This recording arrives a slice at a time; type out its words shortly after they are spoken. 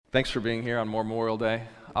Thanks for being here on Memorial Day.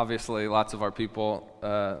 Obviously, lots of our people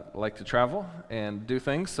like to travel and do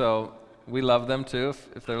things, so we love them too.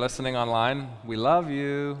 If they're listening online, we love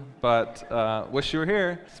you, but wish you were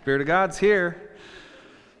here. Spirit of God's here.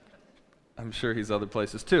 I'm sure he's other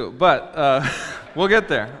places too, but we'll get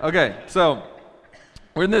there. Okay, so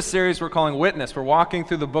we're in this series we're calling Witness. We're walking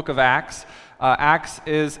through the book of Acts. Acts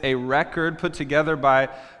is a record put together by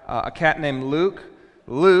a cat named Luke.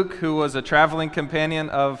 Luke, who was a traveling companion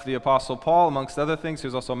of the Apostle Paul, amongst other things. He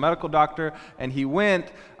was also a medical doctor, and he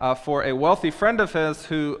went for a wealthy friend of his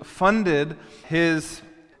who funded his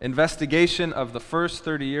investigation of the first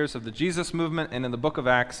 30 years of the Jesus movement. And in the book of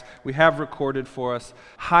Acts, we have recorded for us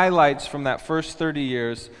highlights from that first 30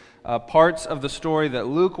 years, parts of the story that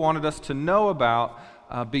Luke wanted us to know about,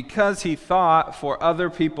 because he thought for other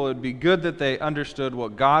people it would be good that they understood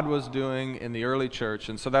what God was doing in the early church.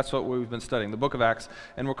 And so that's what we've been studying, the book of Acts.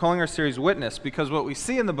 And we're calling our series Witness, because what we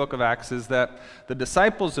see in the book of Acts is that the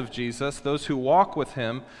disciples of Jesus, those who walk with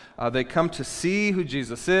him, they come to see who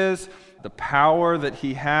Jesus is, the power that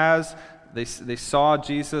he has. They saw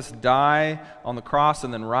Jesus die on the cross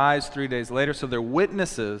and then rise 3 days later. So they're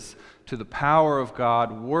witnesses to the power of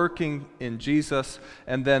God working in Jesus.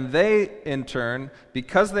 And then they, in turn,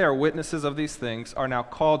 because they are witnesses of these things, are now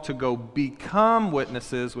called to go become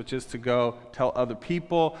witnesses, which is to go tell other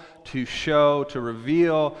people, to show, to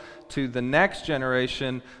reveal to the next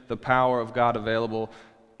generation the power of God available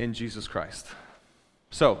in Jesus Christ.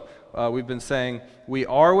 So, we've been saying we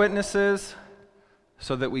are witnesses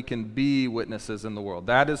so that we can be witnesses in the world.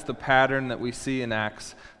 That is the pattern that we see in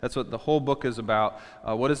Acts. That's what the whole book is about.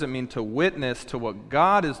 What does it mean to witness to what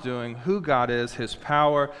God is doing, who God is, his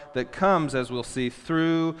power that comes, as we'll see,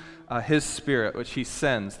 through his Spirit, which he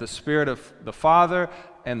sends. The Spirit of the Father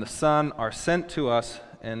and the Son are sent to us,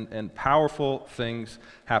 and powerful things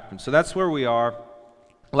happen. So that's where we are.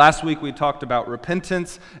 Last week we talked about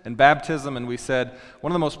repentance and baptism, and we said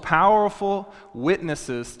one of the most powerful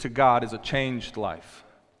witnesses to God is a changed life.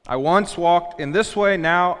 I once walked in this way,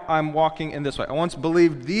 now I'm walking in this way. I once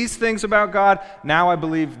believed these things about God, now I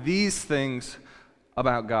believe these things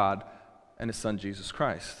about God and his Son Jesus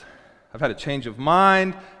Christ. I've had a change of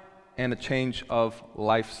mind and a change of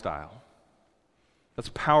lifestyle. That's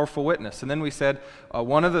a powerful witness. And then we said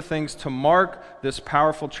one of the things to mark this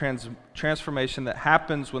powerful transformation that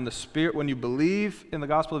happens when the Spirit, when you believe in the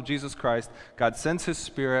gospel of Jesus Christ, God sends his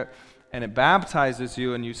Spirit and it baptizes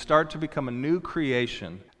you and you start to become a new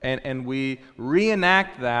creation. And we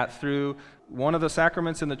reenact that through one of the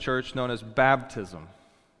sacraments in the church known as baptism,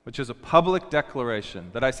 which is a public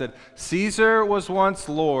declaration that I said, Caesar was once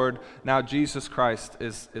Lord, now Jesus Christ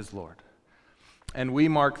is Lord. And we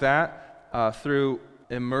mark that through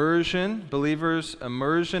immersion, believers'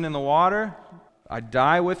 immersion in the water. I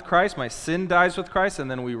die with Christ, my sin dies with Christ,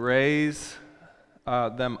 and then we raise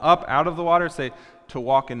them up out of the water, say, to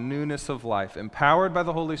walk in newness of life, empowered by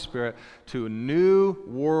the Holy Spirit to a new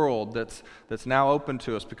world that's now open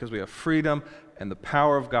to us because we have freedom and the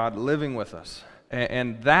power of God living with us.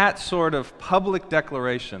 And that sort of public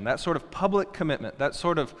declaration, that sort of public commitment, that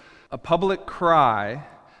sort of a public cry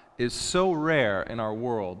is so rare in our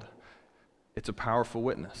world. It's a powerful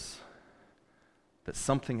witness that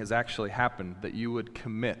something has actually happened, that you would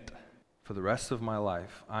commit for the rest of my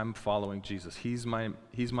life. I'm following Jesus. He's my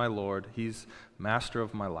Lord. He's master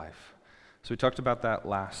of my life. So we talked about that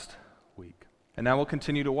last week. And now we'll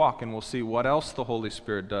continue to walk, and we'll see what else the Holy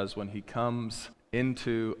Spirit does when he comes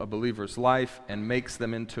into a believer's life and makes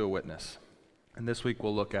them into a witness. And this week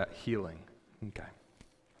we'll look at healing. Okay.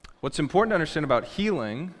 What's important to understand about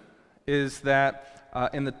healing is that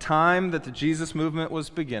in the time that the Jesus movement was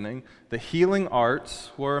beginning, the healing arts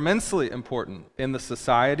were immensely important in the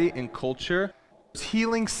society, in culture.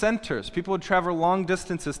 Healing centers. People would travel long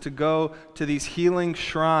distances to go to these healing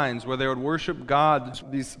shrines where they would worship God,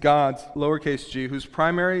 these gods, lowercase g, whose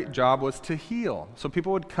primary job was to heal. So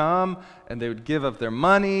people would come and they would give of their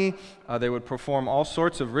money. They would perform all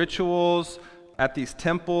sorts of rituals at these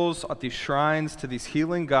temples, at these shrines to these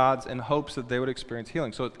healing gods in hopes that they would experience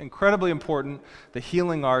healing. So it's incredibly important, the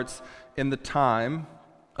healing arts in the time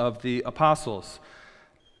of the apostles.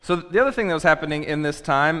 So the other thing that was happening in this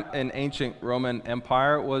time in ancient Roman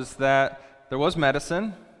Empire was that there was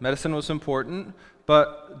medicine. Medicine was important,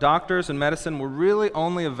 but doctors and medicine were really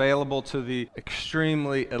only available to the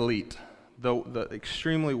extremely elite, the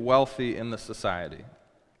extremely wealthy in the society.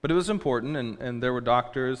 But it was important, and there were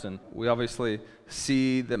doctors, and we obviously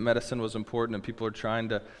see that medicine was important, and people are trying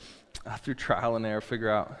to, through trial and error, figure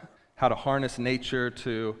out how to harness nature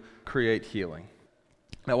to create healing.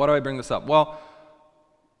 Now, why do I bring this up? Well,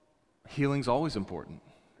 healing's always important.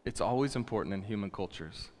 It's always important in human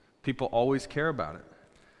cultures. People always care about it.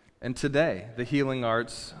 And today, the healing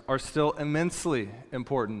arts are still immensely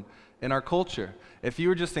important in our culture. If you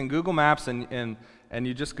were just in Google Maps and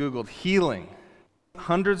you just Googled healing,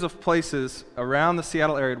 hundreds of places around the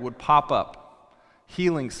Seattle area would pop up.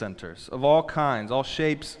 Healing centers of all kinds, all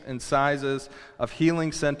shapes and sizes of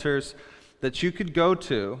healing centers that you could go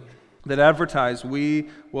to that advertise, we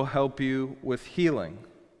will help you with healing.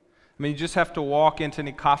 I mean, you just have to walk into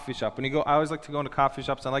any coffee shop. When you go, I always like to go into coffee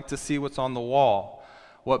shops. I like to see what's on the wall,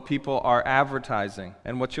 what people are advertising.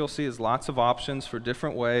 And what you'll see is lots of options for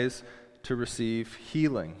different ways to receive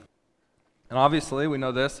healing. And obviously, we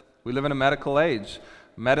know this, we live in a medical age.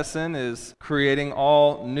 Medicine is creating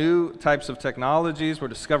all new types of technologies. We're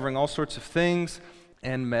discovering all sorts of things,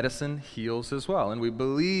 and medicine heals as well. And we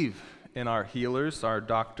believe in our healers, our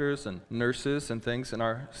doctors and nurses and things in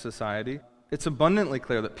our society. It's abundantly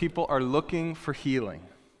clear that people are looking for healing,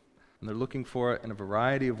 and they're looking for it in a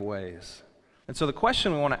variety of ways. And so the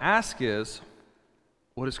question we want to ask is,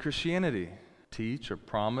 what does Christianity teach or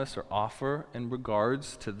promise or offer in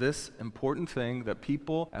regards to this important thing that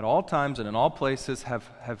people at all times and in all places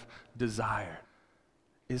have desired?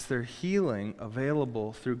 Is there healing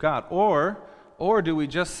available through God? Or do we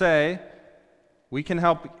just say, we can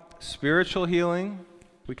help spiritual healing,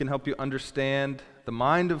 we can help you understand the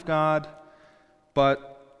mind of God,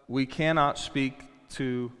 but we cannot speak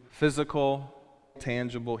to physical,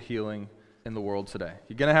 tangible healing in the world today.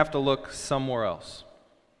 You're going to have to look somewhere else.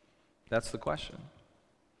 That's the question.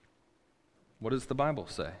 What does the Bible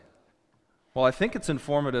say? Well, I think it's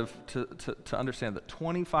informative to understand that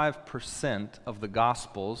 25% of the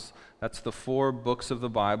Gospels, that's the 4 books of the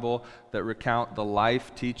Bible that recount the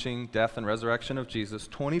life, teaching, death, and resurrection of Jesus,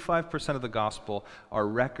 25% of the Gospel are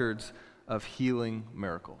records of healing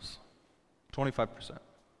miracles. 25%.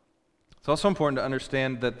 It's also important to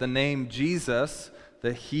understand that the name Jesus,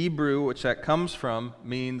 the Hebrew which that comes from,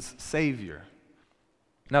 means Savior.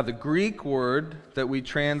 Now, the Greek word that we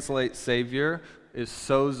translate Savior is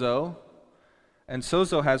sozo, and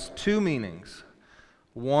sozo has 2 meanings.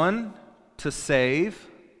 One, to save,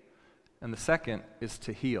 and the second is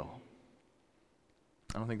to heal.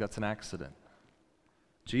 I don't think that's an accident.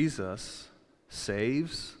 Jesus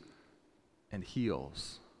saves and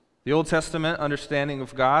heals. The Old Testament understanding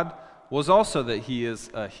of God was also that He is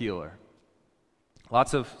a healer.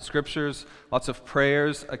 Lots of scriptures, lots of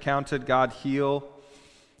prayers accounted God heal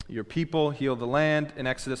your people, heal the land. In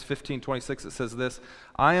Exodus 15:26 it says this,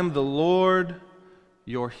 I am the Lord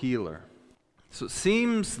your healer. So it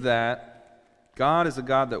seems that God is a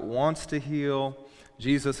God that wants to heal.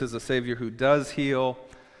 Jesus is a Savior who does heal.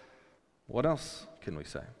 What else can we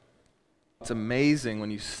say? It's amazing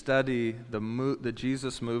when you study the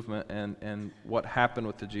Jesus movement and what happened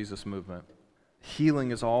with the Jesus movement.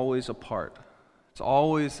 Healing is always a part. It's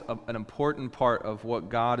always an important part of what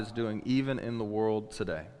God is doing, even in the world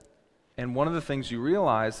today. And one of the things you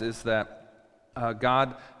realize is that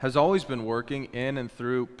God has always been working in and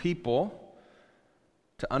through people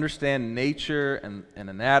to understand nature and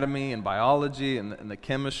anatomy and biology and the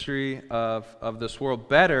chemistry of this world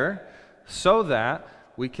better so that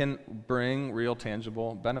we can bring real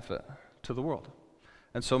tangible benefit to the world.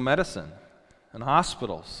 And so medicine and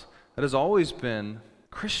hospitals, that has always been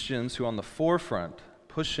Christians who are on the forefront,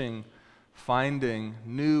 pushing, finding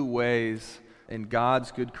new ways in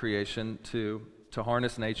God's good creation to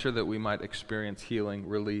harness nature that we might experience healing,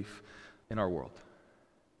 relief in our world.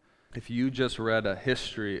 If you just read a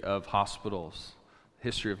history of hospitals,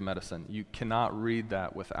 history of medicine, you cannot read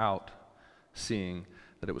that without seeing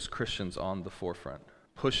that it was Christians on the forefront,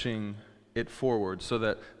 pushing it forward so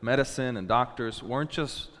that medicine and doctors weren't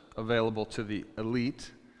just available to the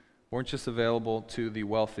elite, weren't just available to the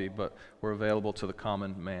wealthy, but were available to the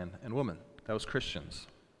common man and woman. That was Christians.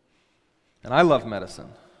 And I love medicine.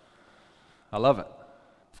 I love it.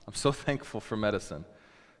 I'm so thankful for medicine.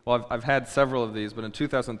 Well, I've had several of these, but in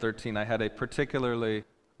 2013 I had a particularly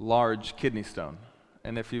large kidney stone.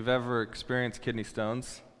 And if you've ever experienced kidney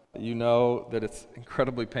stones, you know that it's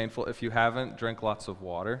incredibly painful. If you haven't, drink lots of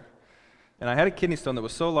water. And I had a kidney stone that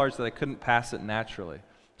was so large that I couldn't pass it naturally.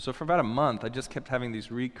 So for about a month, I just kept having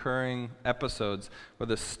these recurring episodes where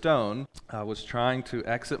the stone was trying to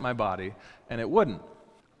exit my body, and it wouldn't.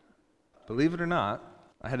 Believe it or not,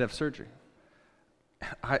 I had to have surgery.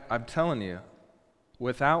 I'm telling you,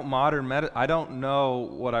 without modern medicine, I don't know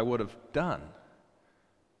what I would have done.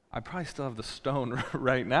 I probably still have the stone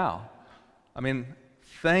right now. I mean,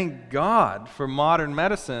 thank God for modern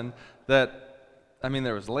medicine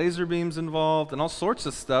there was laser beams involved and all sorts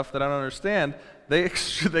of stuff that I don't understand. They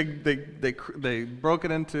broke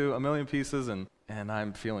it into a million pieces, and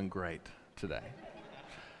I'm feeling great today.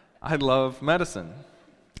 I love medicine.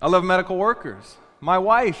 I love medical workers. My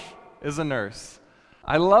wife is a nurse.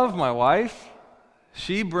 I love my wife.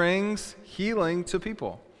 She brings healing to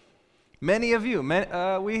people. Many of you,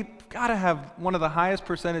 we got to have one of the highest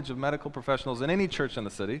percentage of medical professionals in any church in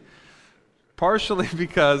the city, partially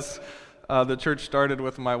because the church started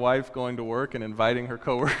with my wife going to work and inviting her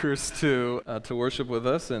coworkers to worship with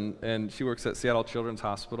us, and she works at Seattle Children's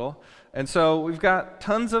Hospital. And so we've got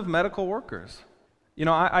tons of medical workers. You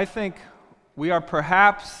know, I think we are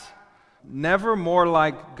perhaps never more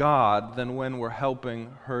like God than when we're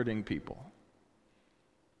helping hurting people.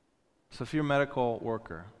 So if you're a medical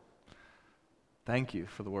worker, thank you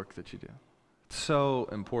for the work that you do. It's so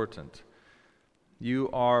important. You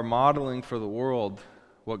are modeling for the world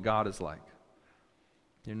what God is like.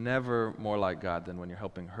 You're never more like God than when you're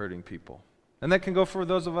helping hurting people. And that can go for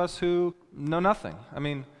those of us who know nothing. I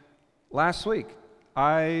mean, last week,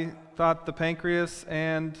 I thought the pancreas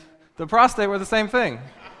and the prostate were the same thing.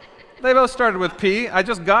 They both started with P. I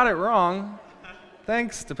just got it wrong.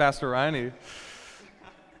 Thanks to Pastor Ryan. He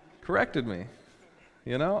corrected me.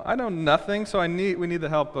 You know, I know nothing, so we need the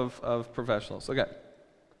help of professionals. Okay.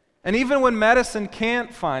 And even when medicine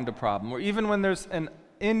can't find a problem, or even when there's an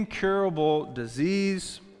incurable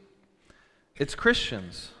disease, it's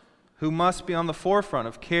Christians who must be on the forefront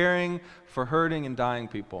of caring for hurting and dying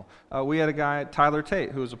people. We had a guy, Tyler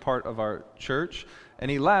Tate, who was a part of our church, and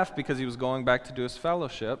he left because he was going back to do his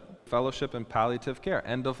fellowship in palliative care,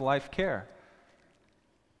 end-of-life care.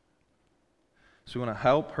 So we want to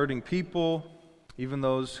help hurting people, even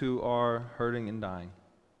those who are hurting and dying.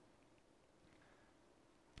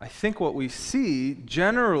 I think what we see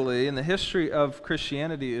generally in the history of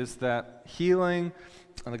Christianity is that healing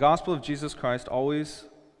and the gospel of Jesus Christ always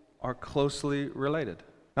are closely related.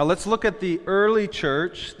 Now let's look at the early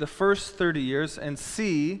church, the first 30 years, and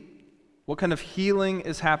see what kind of healing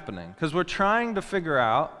is happening. Because we're trying to figure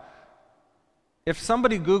out, if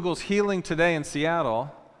somebody Googles healing today in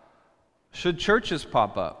Seattle, should churches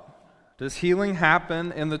pop up? Does healing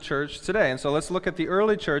happen in the church today? And so let's look at the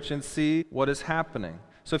early church and see what is happening.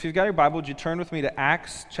 So if you've got your Bible, would you turn with me to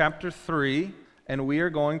Acts chapter 3, and we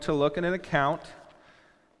are going to look at an account.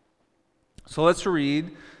 So let's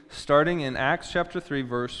read, starting in Acts chapter 3,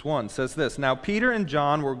 verse 1. It says this, "Now Peter and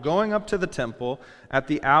John were going up to the temple at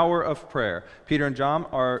the hour of prayer." Peter and John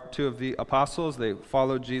are two of the apostles. They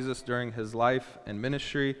followed Jesus during his life and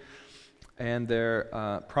ministry, and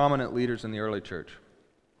they're prominent leaders in the early church.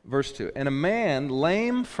 Verse 2, "And a man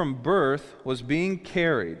lame from birth was being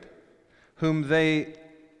carried, whom they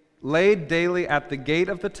laid daily at the gate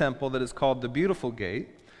of the temple that is called the Beautiful Gate,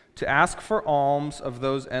 to ask for alms of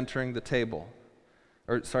those entering the temple.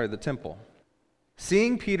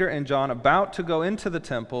 Seeing Peter and John about to go into the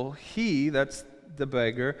temple, he," that's the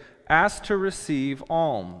beggar, "asked to receive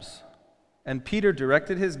alms. And Peter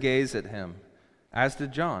directed his gaze at him, as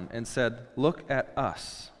did John, and said, 'Look at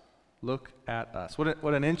us. Look at us.'"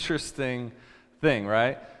 What an interesting thing,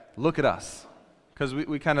 right? Look at us. Because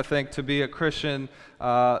we kind of think to be a Christian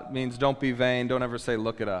means don't be vain, don't ever say,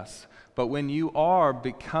 "Look at us." But when you are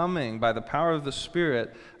becoming, by the power of the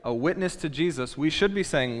Spirit, a witness to Jesus, we should be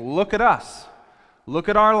saying, "Look at us. Look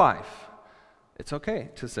at our life." It's okay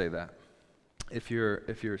to say that. If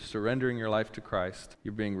you're surrendering your life to Christ,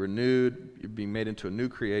 you're being renewed, you're being made into a new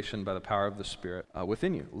creation by the power of the Spirit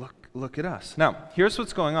within you. Look at us. Now, here's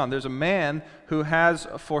what's going on. There's a man who has,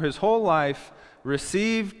 for his whole life,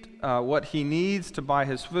 received what he needs to buy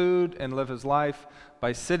his food and live his life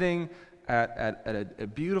by sitting at a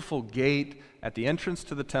beautiful gate at the entrance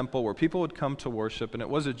to the temple where people would come to worship. And it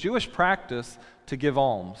was a Jewish practice to give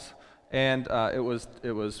alms. And it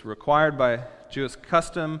was required by Jewish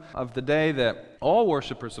custom of the day that all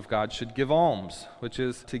worshipers of God should give alms, which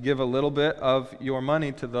is to give a little bit of your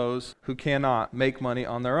money to those who cannot make money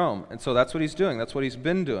on their own. And so that's what he's doing. That's what he's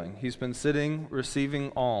been doing. He's been sitting,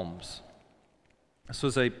 receiving alms. This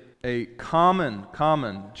was a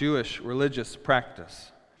common Jewish religious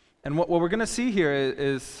practice. And what we're going to see here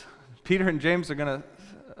is Peter and John are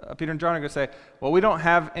going to say, "Well, we don't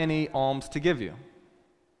have any alms to give you."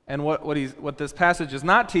 And what this passage is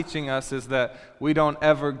not teaching us is that we don't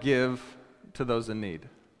ever give to those in need.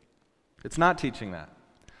 It's not teaching that.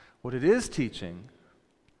 What it is teaching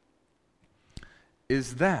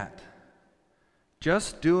is that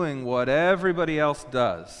just doing what everybody else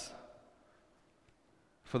does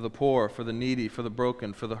for the poor, for the needy, for the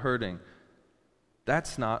broken, for the hurting,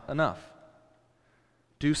 that's not enough.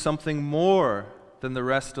 Do something more than the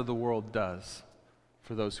rest of the world does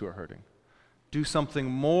for those who are hurting. Do something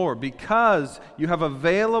more, because you have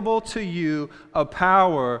available to you a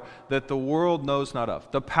power that the world knows not of.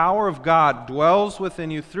 The power of God dwells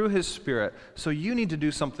within you through His Spirit, so you need to do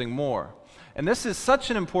something more. And this is such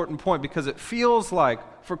an important point because it feels like,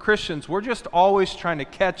 for Christians, we're just always trying to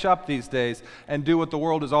catch up these days and do what the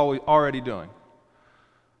world is already doing.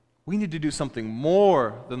 We need to do something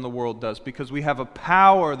more than the world does because we have a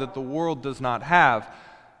power that the world does not have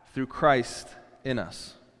through Christ in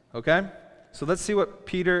us. Okay? So let's see what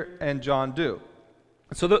Peter and John do.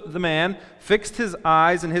 So the man fixed his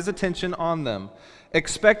eyes and his attention on them,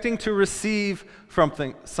 expecting to receive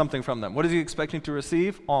something from them. What is he expecting to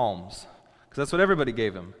receive? Alms. Because that's what everybody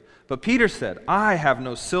gave him. But Peter said, I have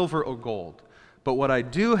no silver or gold, but what I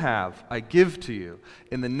do have, I give to you.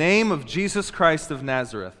 In the name of Jesus Christ of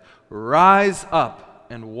Nazareth, rise up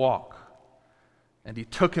and walk. And he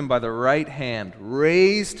took him by the right hand,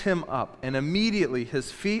 raised him up, and immediately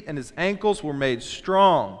his feet and his ankles were made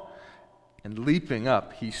strong. And leaping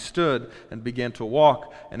up, he stood and began to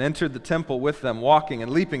walk, and entered the temple with them, walking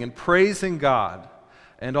and leaping and praising God.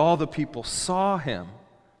 And all the people saw him.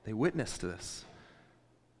 They witnessed this.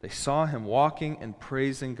 They saw him walking and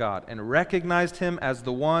praising God, and recognized him as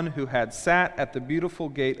the one who had sat at the beautiful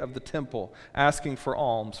gate of the temple, asking for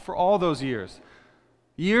alms for all those years.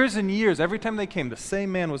 Years and years, every time they came, the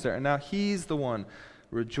same man was there. And now he's the one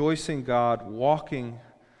rejoicing God, walking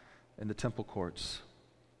in the temple courts.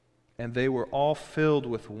 And they were all filled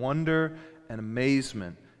with wonder and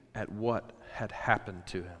amazement at what had happened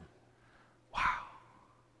to him. Wow.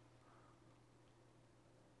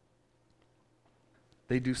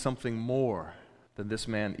 They do something more than this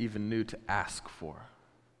man even knew to ask for.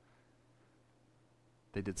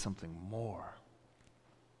 They did something more.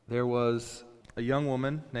 There was a young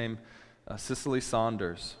woman named Cicely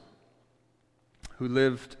Saunders who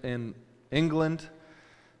lived in England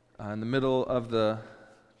in the middle of the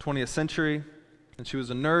 20th century, and she was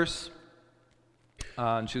a nurse,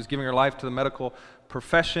 and she was giving her life to the medical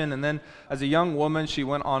profession, and then as a young woman she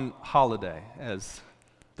went on holiday, as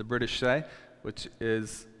the British say, which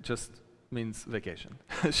is just means vacation.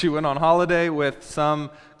 She went on holiday with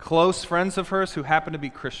some close friends of hers who happened to be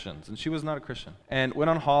Christians, and she was not a Christian, and went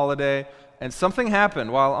on holiday, and something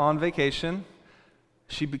happened while on vacation.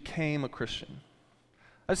 She became a Christian.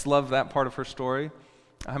 I just love that part of her story.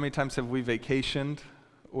 How many times have we vacationed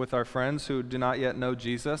with our friends who do not yet know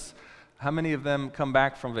Jesus? How many of them come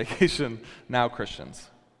back from vacation now Christians?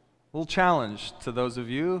 A little challenge to those of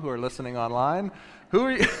you who are listening online. Who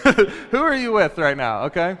are you, who are you with right now,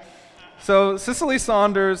 okay? So Cicely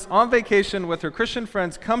Saunders, on vacation with her Christian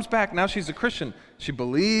friends, comes back. Now she's a Christian. She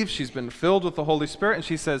believes, she's been filled with the Holy Spirit, and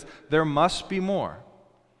she says, there must be more.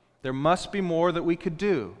 There must be more that we could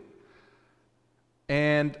do.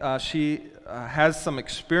 And she has some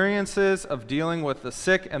experiences of dealing with the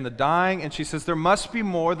sick and the dying, and she says, there must be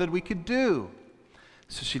more that we could do.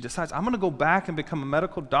 So she decides, I'm going to go back and become a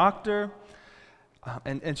medical doctor.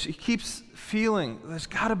 And she keeps feeling, there's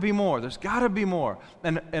got to be more, there's got to be more.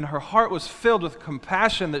 And her heart was filled with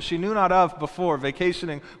compassion that she knew not of before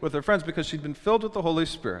vacationing with her friends, because she'd been filled with the Holy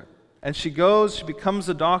Spirit. And she goes, she becomes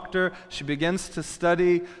a doctor, she begins to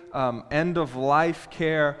study end-of-life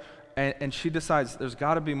care, and she decides there's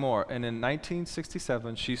got to be more. And in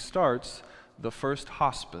 1967, she starts the first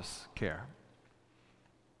hospice care.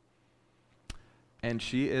 And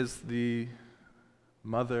she is the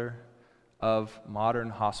mother of modern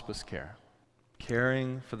hospice care,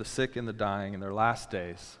 caring for the sick and the dying in their last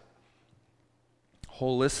days.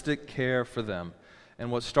 Holistic care for them.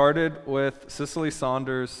 And what started with Cicely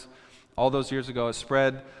Saunders all those years ago has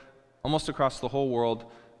spread almost across the whole world.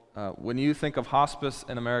 When you think of hospice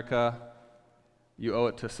in America, you owe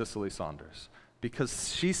it to Cicely Saunders.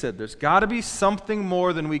 Because she said there's got to be something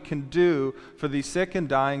more than we can do for these sick and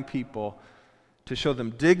dying people to show them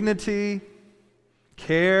dignity,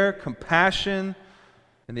 care, compassion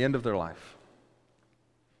in the end of their life.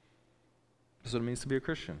 This is what it means to be a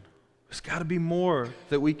Christian. There's got to be more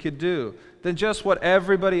that we could do than just what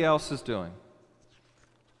everybody else is doing.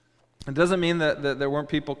 It doesn't mean that there weren't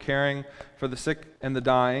people caring for the sick and the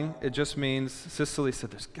dying. It just means Cicely said,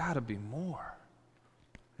 there's got to be more.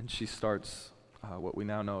 And she starts what we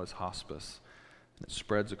now know as hospice. And it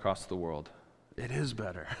spreads across the world. It is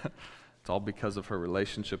better. It's all because of her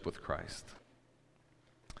relationship with Christ.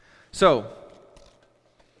 So,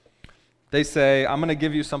 they say, I'm going to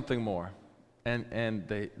give you something more. And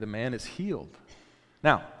the man is healed.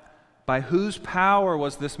 Now, by whose power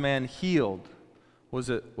was this man healed? Was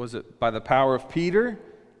it by the power of Peter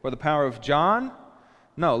or the power of John?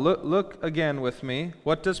 No, look again with me.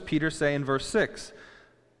 What does Peter say in verse 6?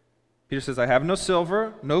 Peter says, I have no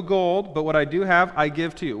silver, no gold, but what I do have, I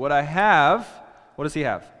give to you. What I have, what does he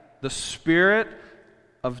have? The Spirit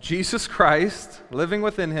of Jesus Christ living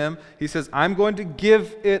within him. He says, I'm going to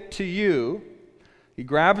give it to you. He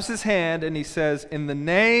grabs his hand and he says, in the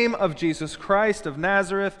name of Jesus Christ of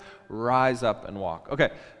Nazareth, rise up and walk. Okay,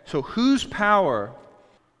 so whose power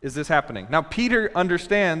is this happening? Now, Peter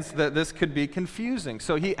understands that this could be confusing.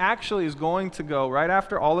 So he actually is going to go, right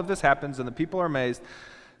after all of this happens and the people are amazed,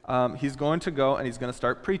 he's going to go and he's going to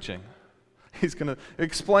start preaching. He's going to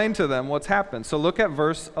explain to them what's happened. So look at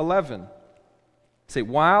verse 11. Say,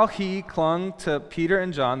 while he clung to Peter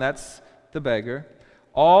and John, that's the beggar,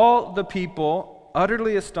 all the people,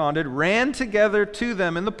 utterly astounded, ran together to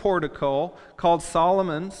them in the portico called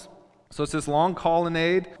Solomon's. So it's this long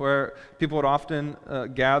colonnade where people would often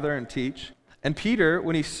gather and teach. And Peter,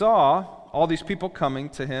 when he saw all these people coming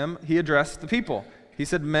to him, he addressed the people. He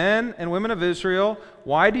said, men and women of Israel,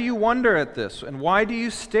 why do you wonder at this? And why do you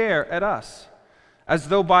stare at us? As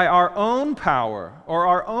though by our own power or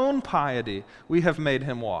our own piety we have made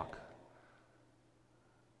him walk.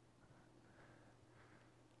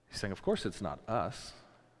 He's saying, of course it's not us.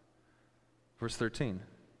 Verse 13.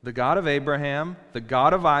 The God of Abraham, the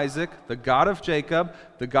God of Isaac, the God of Jacob,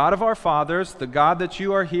 the God of our fathers, the God that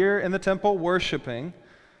you are here in the temple worshiping,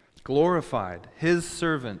 glorified his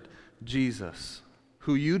servant Jesus,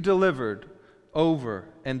 who you delivered over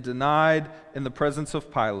and denied in the presence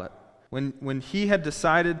of Pilate, when he had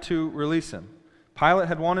decided to release him. Pilate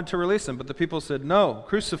had wanted to release him, but the people said, no,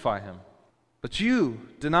 crucify him. But you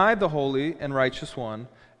denied the holy and righteous one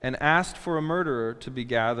and asked for a murderer to be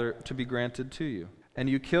granted to you. And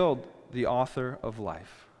you killed the author of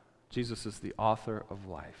life. Jesus is the author of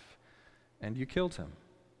life. And you killed him.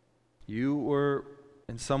 You were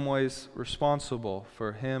in some ways responsible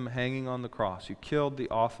for him hanging on the cross. You killed the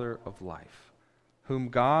author of life, whom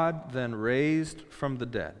God then raised from the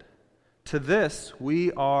dead. To this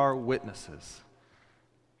we are witnesses.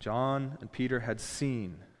 John and Peter had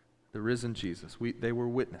seen the risen Jesus. They were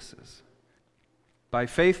witnesses. By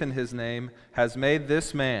faith in his name has made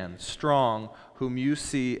this man strong whom you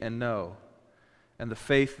see and know. And the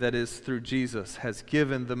faith that is through Jesus has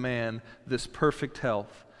given the man this perfect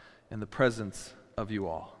health in the presence of you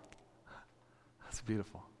all. That's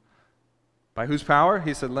beautiful. By whose power?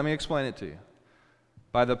 He said, let me explain it to you.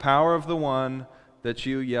 By the power of the one that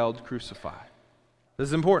you yelled, crucify. This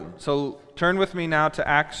is important. So turn with me now to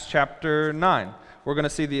Acts chapter 9. We're going to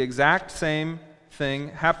see the exact same thing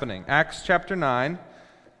happening. Acts chapter 9,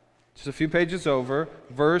 just a few pages over,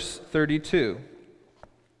 verse 32,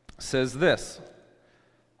 says this.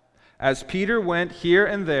 As Peter went here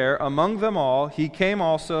and there among them all, he came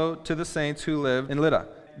also to the saints who lived in Lydda.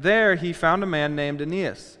 There he found a man named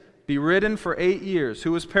Aeneas, bedridden for 8 years,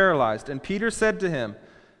 who was paralyzed. And Peter said to him,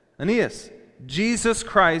 Aeneas, Jesus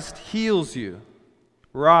Christ heals you.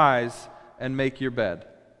 Rise and make your bed.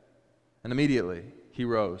 And immediately he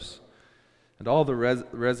rose. And all the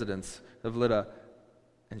residents of Lydda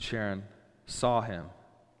and Sharon saw him,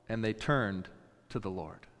 and they turned to the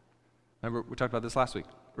Lord. Remember, we talked about this last week.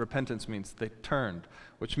 Repentance means they turned,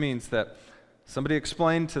 which means that somebody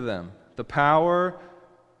explained to them the power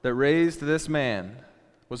that raised this man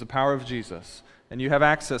was the power of Jesus. And you have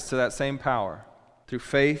access to that same power through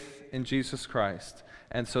faith in Jesus Christ.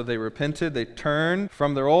 And so they repented, they turned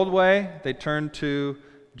from their old way, they turned to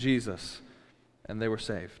Jesus, and they were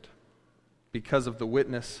saved because of the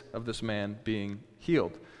witness of this man being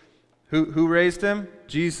healed. Who raised him?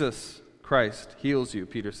 Jesus Christ heals you,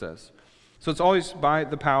 Peter says. So it's always by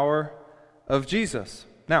the power of Jesus.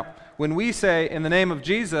 Now, when we say, in the name of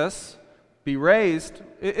Jesus, be raised,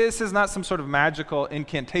 this is not some sort of magical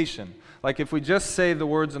incantation. Like if we just say the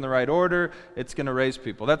words in the right order, it's going to raise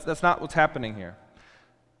people. That's not what's happening here.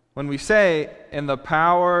 When we say, in the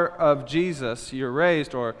power of Jesus you're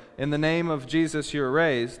raised, or in the name of Jesus you're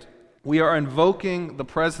raised, we are invoking the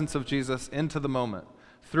presence of Jesus into the moment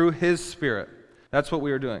through his Spirit. That's what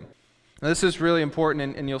we are doing. Now, this is really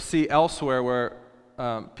important, and you'll see elsewhere where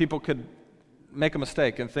people could make a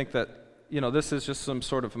mistake and think that, this is just some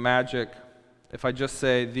sort of magic. If I just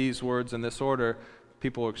say these words in this order,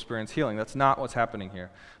 people will experience healing. That's not what's happening here.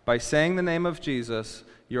 By saying the name of Jesus,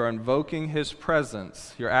 you're invoking his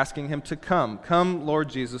presence. You're asking him to come. Come, Lord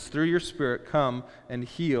Jesus, through your Spirit, come and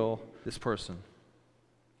heal this person.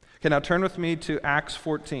 Okay, now turn with me to Acts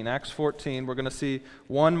 14. Acts 14, we're going to see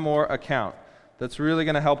one more account that's really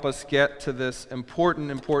going to help us get to this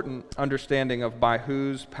important understanding of by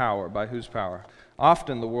whose power.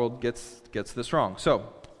 Often the world gets this wrong.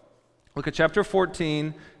 So, look at chapter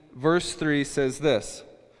 14, verse 3 says this.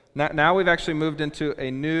 Now we've actually moved into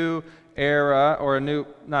a new era, or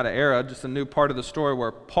not an era, just a new part of the story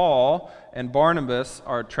where Paul and Barnabas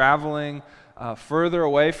are traveling further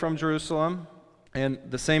away from Jerusalem, and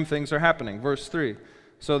the same things are happening. Verse 3.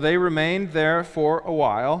 So they remained there for a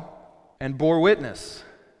while and bore witness.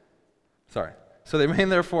 So they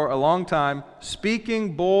remained there for a long time,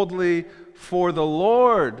 speaking boldly for the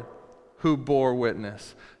Lord, who bore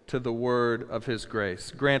witness to the word of his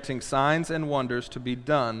grace, granting signs and wonders to be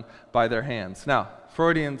done by their hands. Now,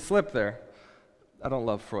 Freudian slip there. I don't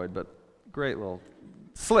love Freud, but great little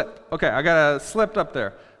slip. Okay, I got a slipped up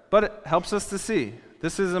there. But it helps us to see.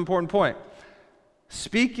 This is an important point.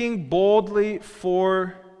 Speaking boldly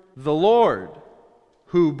for the Lord,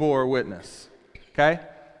 who bore witness. Okay?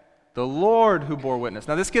 The Lord who bore witness.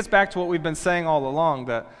 Now, this gets back to what we've been saying all along,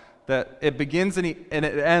 that it begins and it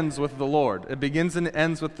ends with the Lord. It begins and it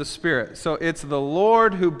ends with the Spirit. So it's the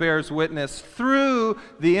Lord who bears witness through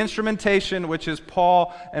the instrumentation, which is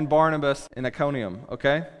Paul and Barnabas in Iconium,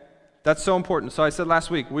 okay? That's so important. So I said last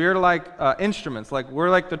week, we're like instruments, like we're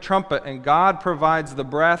like the trumpet, and God provides the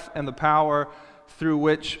breath and the power through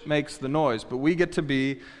which makes the noise. But we get to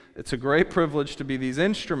be, it's a great privilege to be these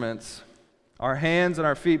instruments. Our hands and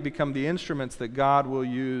our feet become the instruments that God will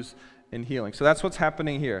use in healing. So that's what's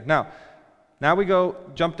happening here. Now we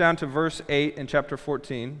jump down to verse 8 in chapter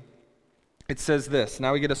 14. It says this.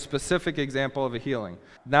 Now we get a specific example of a healing.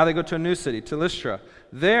 Now they go to a new city, to Lystra.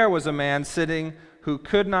 There was a man sitting who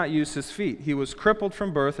could not use his feet. He was crippled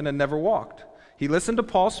from birth and had never walked. He listened to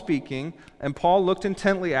Paul speaking, and Paul looked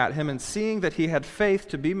intently at him, and seeing that he had faith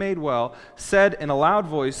to be made well, said in a loud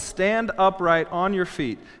voice, "Stand upright on your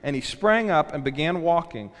feet." And he sprang up and began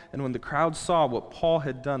walking. And when the crowd saw what Paul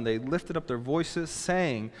had done, they lifted up their voices,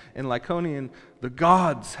 saying in Lycaonian, "The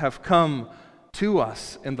gods have come to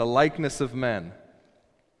us in the likeness of men."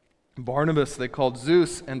 Barnabas they called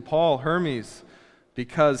Zeus, and Paul Hermes,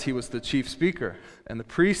 because he was the chief speaker. And the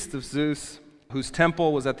priest of Zeus, whose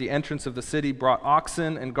temple was at the entrance of the city, brought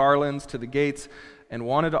oxen and garlands to the gates and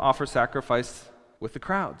wanted to offer sacrifice with the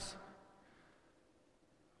crowds.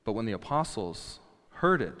 But when the apostles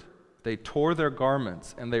heard it, they tore their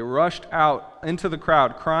garments and they rushed out into the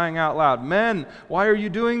crowd, crying out loud, "Men, why are you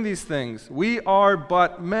doing these things? We are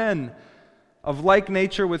but men of like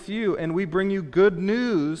nature with you, and we bring you good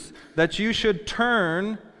news that you should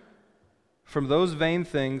turn from those vain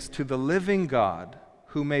things to the living God,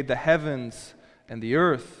 who made the heavens and the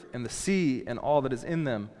earth and the sea and all that is in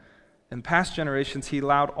them. In past generations he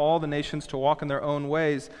allowed all the nations to walk in their own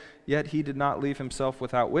ways, yet he did not leave himself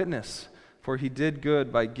without witness. For he did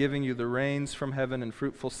good by giving you the rains from heaven and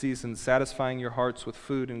fruitful seasons, satisfying your hearts with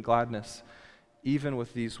food and gladness." Even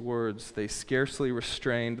with these words, they scarcely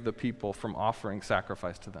restrained the people from offering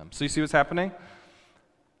sacrifice to them. So you see what's happening?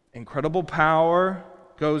 Incredible power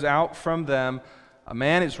goes out from them. A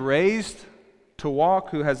man is raised to walk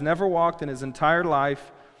who has never walked in his entire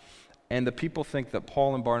life, and the people think that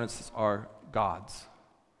Paul and Barnabas are gods.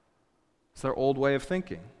 It's their old way of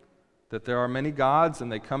thinking, that there are many gods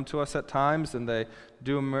and they come to us at times and they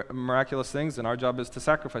do miraculous things, and our job is to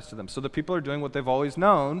sacrifice to them. So the people are doing what they've always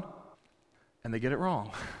known, and they get it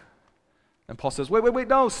wrong. And Paul says, wait,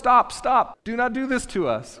 no, stop. Do not do this to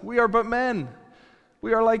us. We are but men.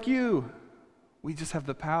 We are like you. We just have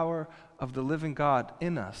the power of the living God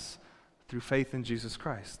in us through faith in Jesus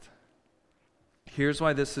Christ. Here's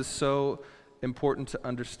why this is so important to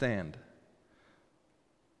understand.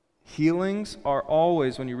 Healings are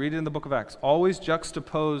always, when you read it in the book of Acts, always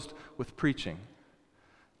juxtaposed with preaching,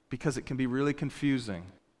 because it can be really confusing.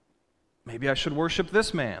 Maybe I should worship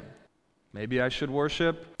this man. Maybe I should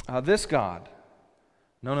worship this God.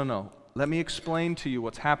 No. Let me explain to you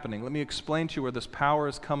what's happening. Let me explain to you where this power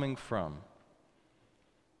is coming from.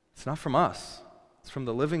 It's not from us. It's from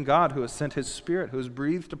the living God who has sent his Spirit, who has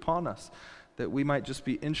breathed upon us, that we might just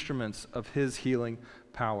be instruments of his healing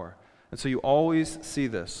power. And so you always see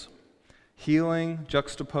this. Healing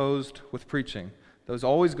juxtaposed with preaching. Those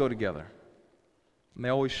always go together. And they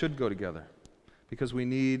always should go together. Because we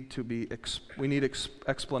need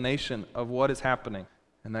explanation of what is happening.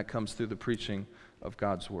 And that comes through the preaching of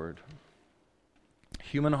God's word.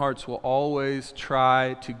 Human hearts will always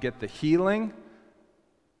try to get the healing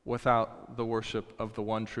without the worship of the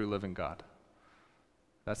one true living God.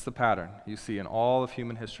 That's the pattern you see in all of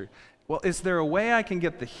human history. Well, is there a way I can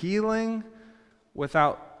get the healing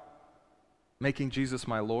without making Jesus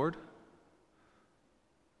my Lord?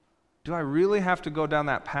 Do I really have to go down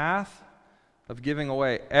that path of giving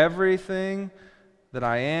away everything that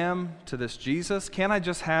I am to this Jesus? Can't I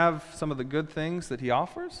just have some of the good things that he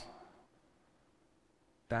offers?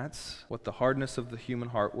 That's what the hardness of the human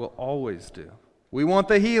heart will always do. We want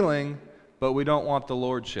the healing, but we don't want the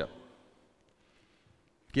lordship.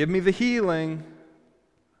 Give me the healing.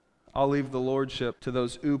 I'll leave the lordship to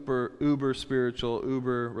those uber spiritual,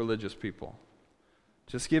 uber religious people.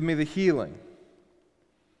 Just give me the healing.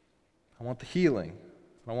 I want the healing.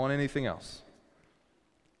 I don't want anything else.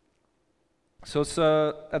 So it's,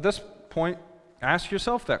 at this point, ask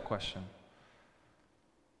yourself that question.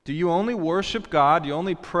 Do you only worship God? Do you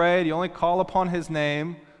only pray? Do you only call upon His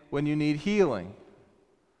name when you need healing?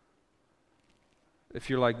 If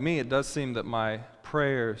you're like me, it does seem that my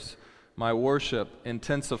prayers, my worship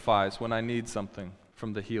intensifies when I need something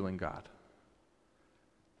from the healing God.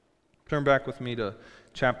 Turn back with me to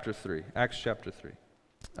chapter 3, Acts chapter 3.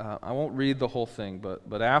 I won't read the whole thing,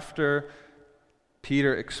 but after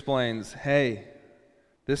Peter explains, hey,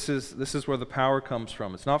 this is where the power comes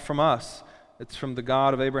from. It's not from us. It's from the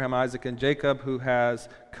God of Abraham, Isaac, and Jacob, who has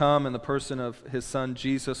come in the person of His Son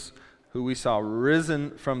Jesus, who we saw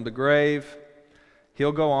risen from the grave.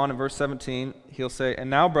 He'll go on in verse 17, he'll say, "And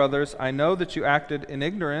now, brothers, I know that you acted in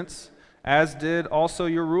ignorance, as did also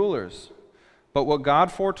your rulers. But what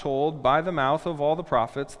God foretold by the mouth of all the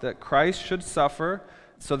prophets, that Christ should suffer,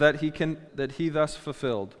 so that he thus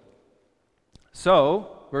fulfilled.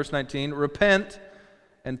 So," verse 19, "repent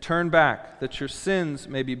and turn back, that your sins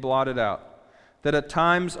may be blotted out, that at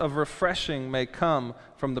times of refreshing may come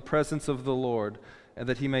from the presence of the Lord, and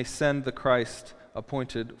that He may send the Christ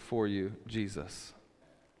appointed for you, Jesus."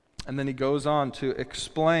 And then he goes on to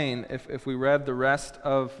explain, if we read the rest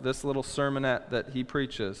of this little sermonette that he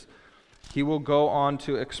preaches, he will go on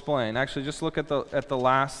to explain. Actually, just look at the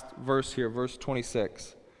last verse here, verse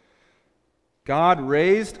 26. "God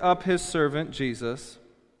raised up His servant Jesus,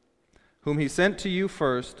 whom He sent to you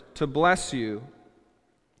first, to bless you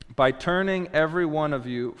by turning every one of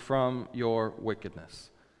you from your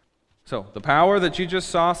wickedness." So, the power that you just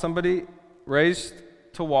saw somebody raised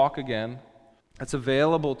to walk again, that's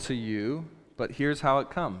available to you, but here's how it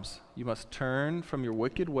comes. You must turn from your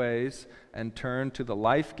wicked ways and turn to the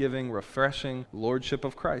life-giving, refreshing lordship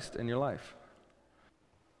of Christ in your life.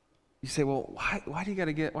 You say, well, why do you got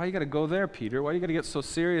to go there, Peter? Why do you got to get so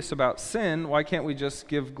serious about sin? Why can't we just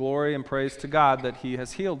give glory and praise to God that He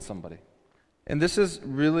has healed somebody? And this is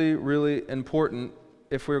really, really important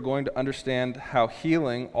if we're going to understand how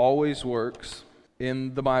healing always works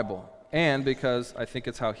in the Bible. And because I think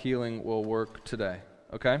it's how healing will work today,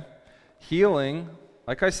 okay? Healing,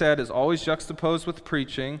 like I said, is always juxtaposed with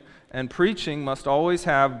preaching, and preaching must always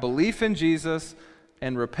have belief in Jesus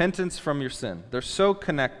and repentance from your sin. They're so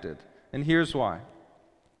connected, and here's why.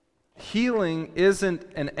 Healing isn't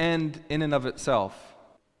an end in and of itself.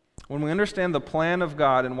 When we understand the plan of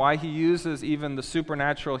God and why He uses even the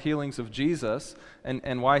supernatural healings of Jesus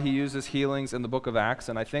and why He uses healings in the book of Acts,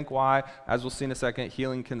 and I think why, as we'll see in a second,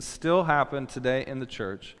 healing can still happen today in the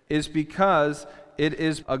church, is because it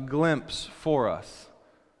is a glimpse for us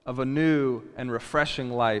of a new and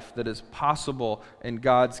refreshing life that is possible in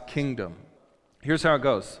God's kingdom. Here's how it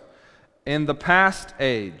goes. In the past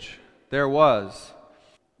age, there was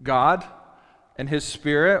God, and His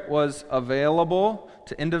Spirit was available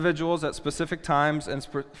to individuals at specific times and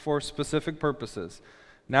for specific purposes.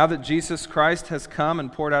 Now that Jesus Christ has come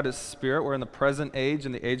and poured out His Spirit, we're in the present age,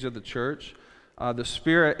 in the age of the church, the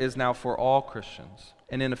Spirit is now for all Christians.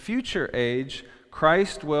 And in a future age,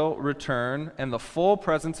 Christ will return, and the full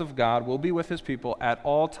presence of God will be with His people at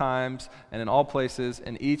all times and in all places,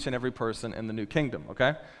 and each and every person in the new kingdom,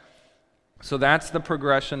 okay? So that's the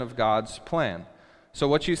progression of God's plan. So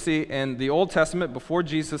what you see in the Old Testament before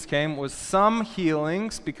Jesus came was some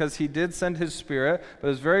healings, because He did send His Spirit, but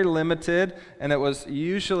it was very limited, and it was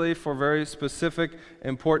usually for very specific,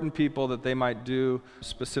 important people that they might do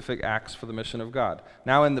specific acts for the mission of God.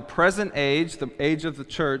 Now in the present age, the age of the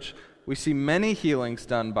church, we see many healings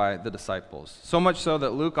done by the disciples. So much so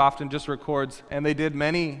that Luke often just records, and they did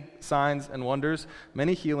many signs and wonders.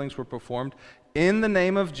 Many healings were performed in the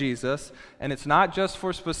name of Jesus, and it's not just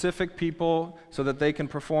for specific people so that they can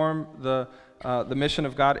perform the mission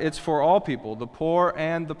of God. It's for all people. The poor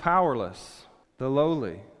and the powerless, the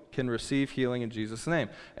lowly, can receive healing in Jesus' name.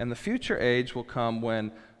 And the future age will come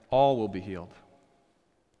when all will be healed.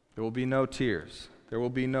 There will be no tears. There will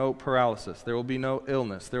be no paralysis. There will be no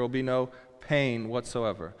illness. There will be no pain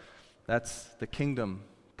whatsoever. That's the kingdom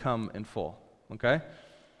come in full, okay?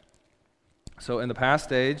 So in the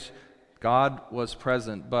past age, God was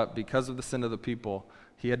present, but because of the sin of the people,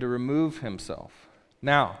 He had to remove Himself.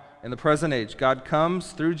 Now, in the present age, God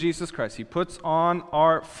comes through Jesus Christ. He puts on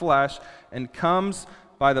our flesh and comes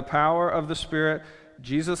by the power of the Spirit.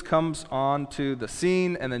 Jesus comes on to the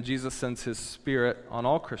scene, and then Jesus sends His Spirit on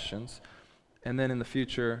all Christians. And then in the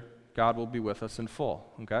future, God will be with us in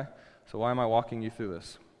full, okay? So why am I walking you through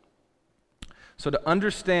this? So to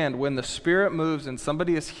understand when the Spirit moves and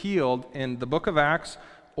somebody is healed in the book of Acts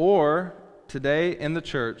or today in the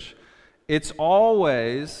church, it's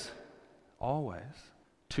always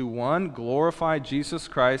to one, glorify Jesus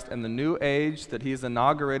Christ and the new age that he has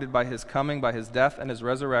inaugurated by his coming, by his death and his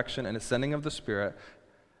resurrection and ascending of the Spirit,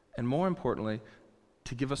 and more importantly,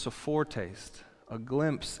 to give us a foretaste, a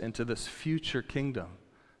glimpse into this future kingdom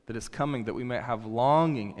that is coming, that we might have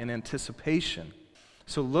longing and anticipation.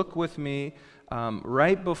 So look with me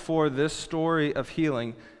right before this story of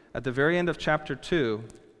healing, at the very end of chapter 2,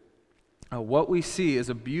 what we see is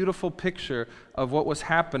a beautiful picture of what was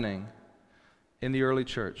happening in the early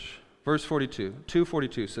church. Verse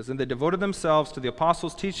 2:42 says, "And they devoted themselves to the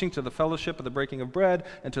apostles' teaching, to the fellowship of the breaking of bread,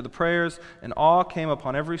 and to the prayers, and awe came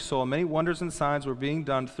upon every soul. Many wonders and signs were being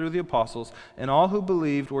done through the apostles, and all who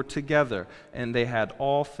believed were together, and they had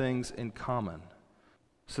all things in common."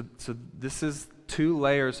 So this is two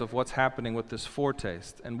layers of what's happening with this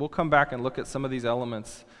foretaste. And we'll come back and look at some of these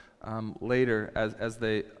elements later as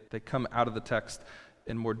they come out of the text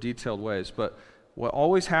in more detailed ways. But what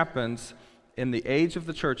always happens in the age of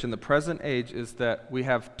the church, in the present age, is that we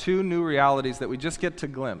have two new realities that we just get to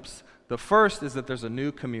glimpse. The first is that there's a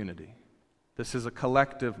new community. This is a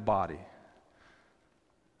collective body.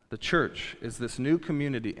 The church is this new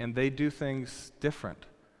community, and they do things different.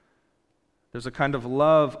 There's a kind of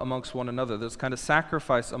love amongst one another. There's a kind of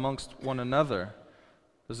sacrifice amongst one another.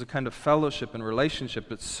 There's a kind of fellowship and relationship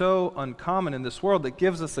that's so uncommon in this world that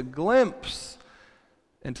gives us a glimpse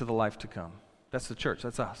into the life to come. That's the church.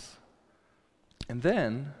 That's us. And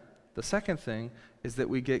then, the second thing is that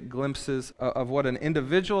we get glimpses of what an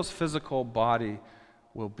individual's physical body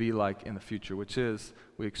will be like in the future, which is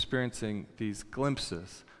we're experiencing these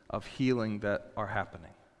glimpses of healing that are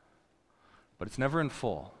happening. But it's never in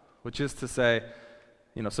full, which is to say,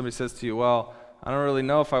 somebody says to you, well, I don't really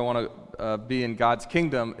know if I want to be in God's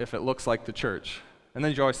kingdom if it looks like the church. And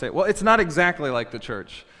then you always say, well, it's not exactly like the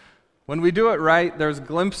church. When we do it right, there's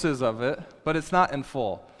glimpses of it, but it's not in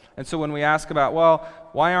full. And so when we ask about, well,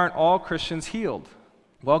 why aren't all Christians healed?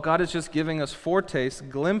 Well, God is just giving us foretastes,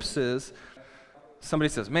 glimpses. Somebody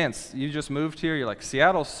says, man, you just moved here. You're like,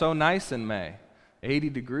 Seattle's so nice in May. 80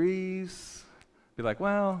 degrees. Be like,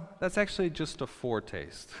 well, that's actually just a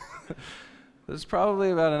foretaste. There's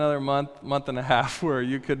probably about another month and a half where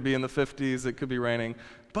you could be in the 50s, it could be raining.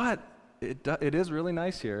 But it is really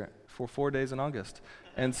nice here for 4 days in August.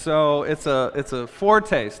 And so it's a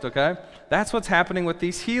foretaste, okay? That's what's happening with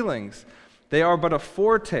these healings. They are but a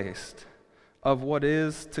foretaste of what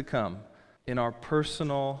is to come in our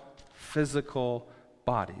personal, physical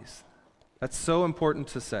bodies. That's so important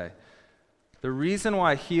to say. The reason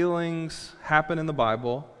why healings happen in the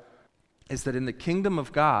Bible is that in the kingdom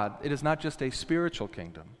of God, it is not just a spiritual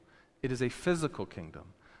kingdom. It is a physical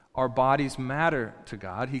kingdom. Our bodies matter to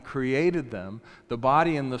God. He created them. The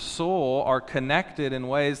body and the soul are connected in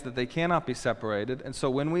ways that they cannot be separated. And so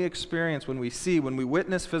when we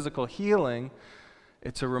witness physical healing,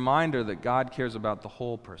 it's a reminder that God cares about the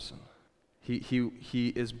whole person.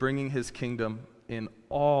 He is bringing his kingdom in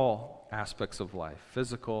all aspects of life,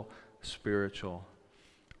 physical, spiritual,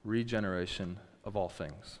 regeneration of all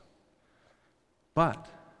things. But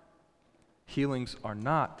healings are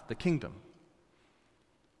not the kingdom.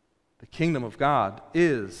 The kingdom of God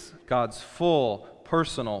is God's full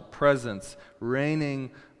personal presence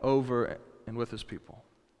reigning over and with his people.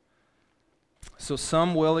 So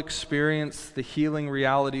some will experience the healing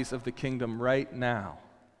realities of the kingdom right now,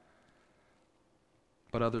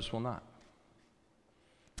 but others will not.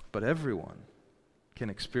 But everyone can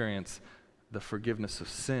experience the forgiveness of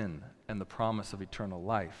sin and the promise of eternal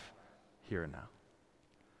life here and now.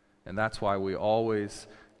 And that's why we always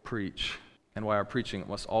preach, and why our preaching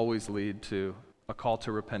must always lead to a call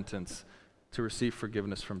to repentance, to receive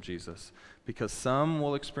forgiveness from Jesus. Because some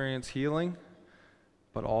will experience healing,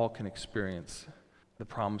 but all can experience the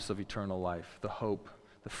promise of eternal life, the hope,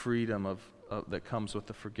 the freedom that comes with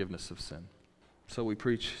the forgiveness of sin. So we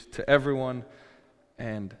preach to everyone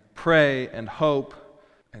and pray and hope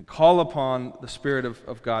and call upon the Spirit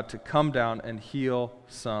of God to come down and heal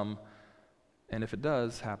some. And if it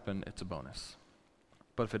does happen, it's a bonus.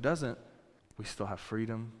 But if it doesn't, we still have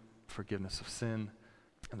freedom, forgiveness of sin,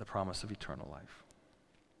 and the promise of eternal life.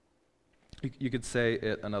 You could say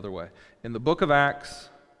it another way. In the book of Acts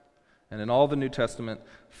and in all the New Testament,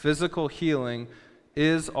 physical healing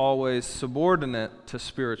is always subordinate to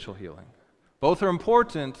spiritual healing. Both are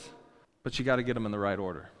important, but you got to get them in the right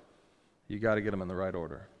order. You got to get them in the right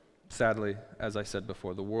order. Sadly, as I said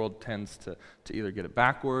before, the world tends to either get it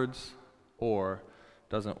backwards or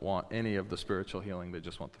doesn't want any of the spiritual healing, they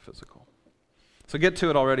just want the physical. So get to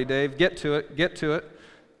it already, Dave. Get to it. Get to it.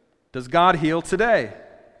 Does God heal today?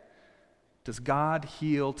 Does God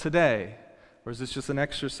heal today? Or is this just an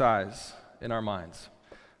exercise in our minds?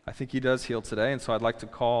 I think he does heal today, and so I'd like to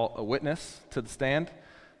call a witness to the stand.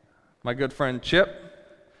 My good friend Chip.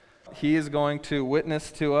 He is going to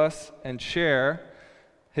witness to us and share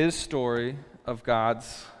his story of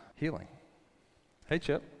God's healing. Hey,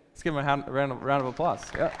 Chip. Let's give him a round of applause.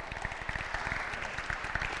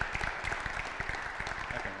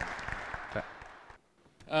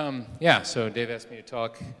 Yeah. So Dave asked me to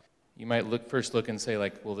talk. You might first look and say,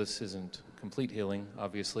 like, well, this isn't complete healing,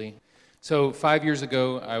 obviously. So 5 years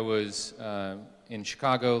ago, I was in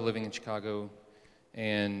Chicago, living in Chicago,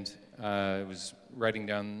 and I was riding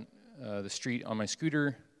down the street on my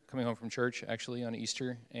scooter, coming home from church, actually, on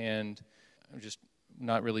Easter, and I was just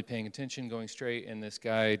not really paying attention, going straight, and this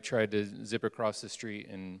guy tried to zip across the street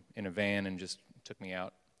in a van and just took me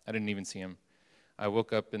out. I didn't even see him. I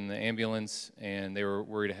woke up in the ambulance, and they were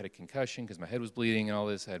worried I had a concussion because my head was bleeding and all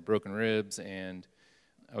this. I had broken ribs, and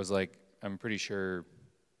I was like, I'm pretty sure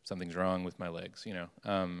something's wrong with my legs, you know.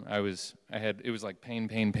 It was like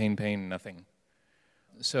pain, nothing.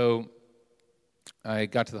 So I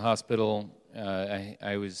got to the hospital.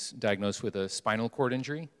 I was diagnosed with a spinal cord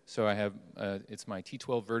injury. So I have, it's my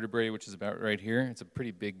T12 vertebrae, which is about right here. It's a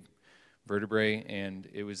pretty big vertebrae, and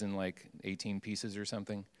it was in like 18 pieces or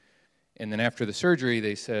something. And then after the surgery,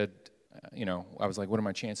 they said, I was like, what are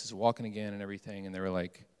my chances of walking again and everything? And they were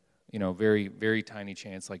like, very, very tiny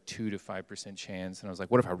chance, like 2 to 5% chance. And I was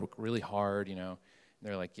like, what if I work really hard, And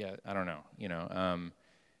they're like, yeah, I don't know,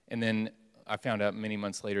 And then I found out many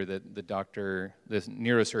months later that the doctor, this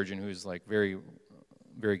neurosurgeon, who's like very,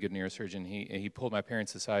 very good neurosurgeon, he pulled my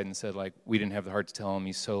parents aside and said, like, we didn't have the heart to tell him.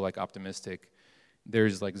 He's so like optimistic.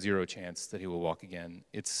 There's like 0 chance that he will walk again.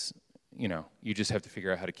 It's, you just have to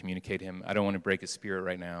figure out how to communicate him. I don't want to break his spirit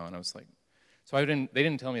right now. And I was like, so they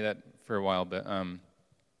didn't tell me that for a while, but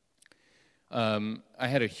I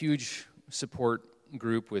had a huge support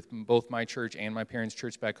group with both my church and my parents'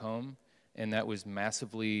 church back home, and that was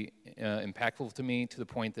massively impactful to me, to the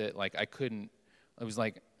point that like I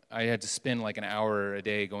had to spend like an hour a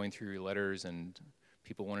day going through letters, and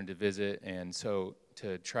people wanted to visit, and so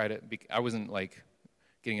I wasn't like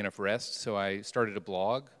getting enough rest, so I started a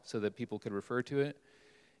blog so that people could refer to it.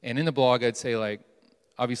 And in the blog, I'd say, like,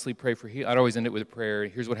 obviously pray for healing. I'd always end it with a prayer.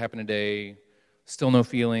 Here's what happened today. Still no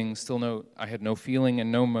feeling. I had no feeling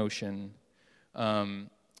and no motion.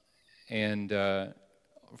 From the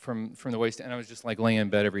waist, and I was just like laying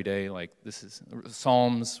in bed every day. Like,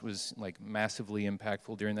 Psalms was like massively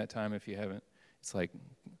impactful during that time. If you haven't, it's like,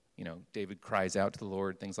 David cries out to the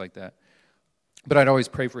Lord, things like that. But I'd always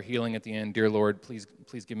pray for healing at the end. Dear Lord, please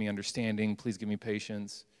give me understanding. Please give me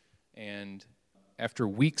patience. And after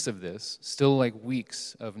weeks of this, still like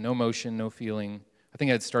weeks of no motion, no feeling, I think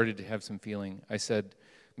I'd started to have some feeling. I said,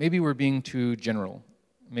 maybe we're being too general.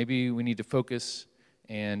 Maybe we need to focus.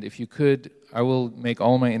 And if you could, I will make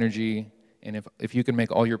all my energy, and if you can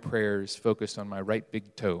make all your prayers focused on my right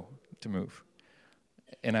big toe to move.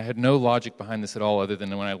 And I had no logic behind this at all, other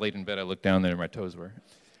than when I laid in bed, I looked down there and my toes were.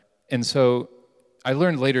 And so I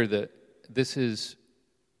learned later that with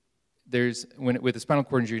the spinal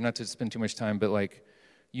cord injury, not to spend too much time, but like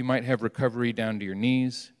you might have recovery down to your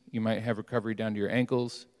knees, you might have recovery down to your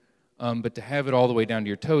ankles, but to have it all the way down to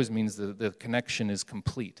your toes means that the connection is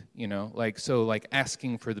complete, Like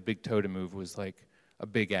asking for the big toe to move was like a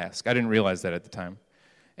big ask. I didn't realize that at the time.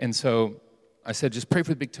 And so I said, just pray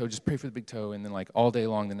for the big toe, just pray for the big toe. And then like all day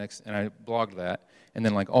long and I blogged that. And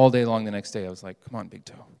then like all day long the next day, I was like, come on, big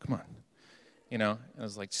toe, come on. I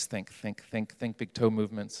was like, just think big toe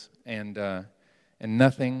movements, and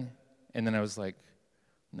nothing. And then I was like,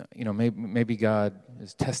 no, maybe God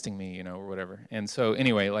is testing me, or whatever. And so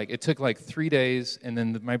anyway, like it took like 3 days, and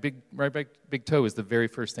then my big toe was the very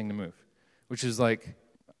first thing to move, which is like,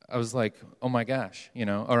 I was like, oh my gosh,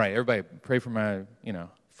 all right, everybody pray for my,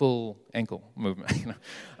 full ankle movement,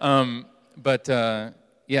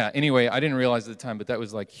 Anyway, I didn't realize at the time, but that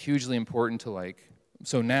was like hugely important to like.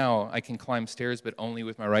 So now I can climb stairs, but only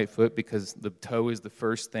with my right foot, because the toe is the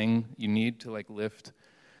first thing you need to like lift.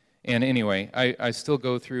 And anyway, I still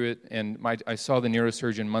go through it, and I saw the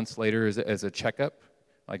neurosurgeon months later as a checkup,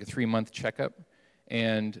 like a 3-month checkup,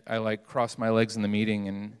 and I like crossed my legs in the meeting,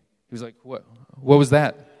 and he was like, what was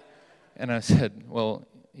that? And I said, well,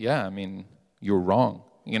 yeah, I mean, you were wrong.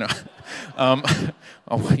 Oh,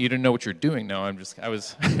 you didn't know what you're doing. No,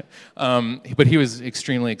 but he was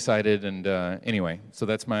extremely excited, and anyway, so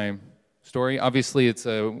that's my story. Obviously, it's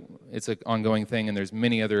an ongoing thing, and there's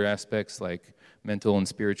many other aspects like mental and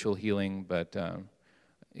spiritual healing, but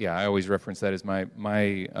yeah, I always reference that as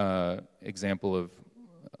my example of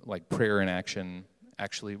like prayer in action.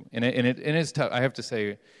 Actually, and it is tough. I have to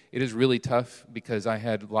say, it is really tough because I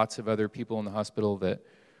had lots of other people in the hospital that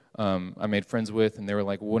I made friends with, and they were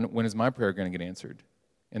like, "When is my prayer going to get answered?"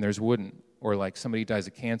 And theirs wouldn't. Or like somebody dies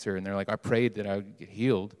of cancer, and they're like, "I prayed that I would get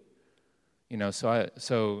healed." You know,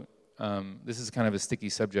 so this is kind of a sticky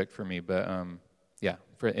subject for me, but yeah,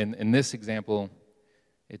 in this example,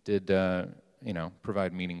 it did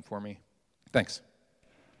provide meaning for me. Thanks.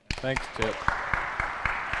 Thanks, Chip.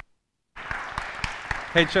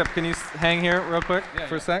 Hey, Chip, can you hang here real quick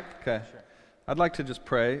for a sec? Okay. Sure. I'd like to just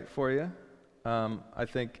pray for you. I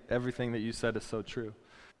think everything that you said is so true.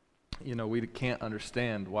 You know, we can't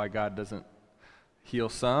understand why God doesn't heal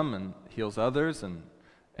some and heals others,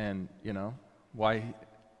 and you know, why,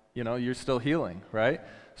 you know, you're still healing, right?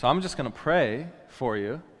 So I'm just going to pray for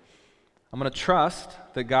you. I'm going to trust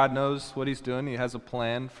that God knows what he's doing. He has a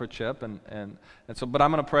plan for Chip, and so, but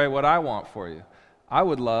I'm going to pray what I want for you. I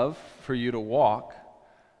would love for you to walk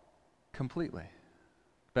completely,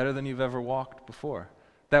 better than you've ever walked before.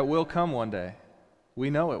 That will come one day. We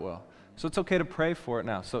know it will. So it's okay to pray for it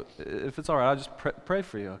now. So if it's all right, I'll just pray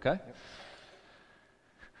for you, okay?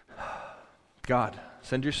 Yep. God,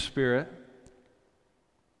 send your Spirit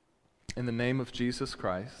in the name of Jesus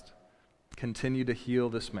Christ. Continue to heal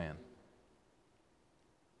this man.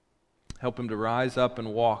 Help him to rise up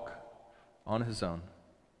and walk on his own.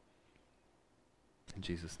 In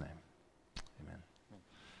Jesus' name, amen.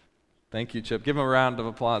 Thank you, Chip. Give him a round of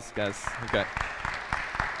applause, guys. Okay.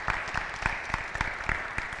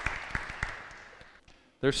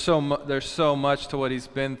 There's so much to what he's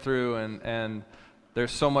been through, and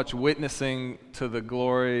there's so much witnessing to the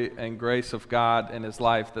glory and grace of God in his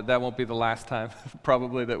life that won't be the last time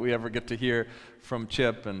probably that we ever get to hear from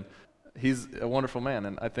Chip. And he's a wonderful man,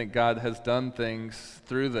 and I think God has done things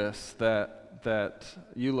through this that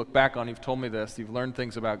you look back on. You've told me this. You've learned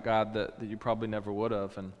things about God that you probably never would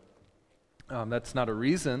have, and that's not a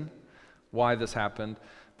reason why this happened,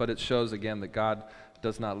 but it shows again that God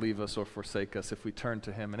does not leave us or forsake us. If we turn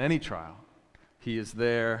to him in any trial, he is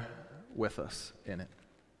there with us in it.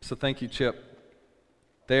 So thank you, Chip.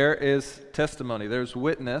 There is testimony. There's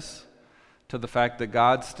witness to the fact that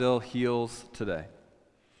God still heals today.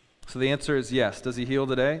 So the answer is yes. Does he heal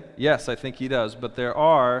today? Yes, I think he does. But there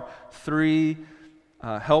are three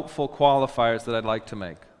helpful qualifiers that I'd like to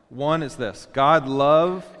make. One is this: God's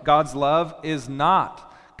love is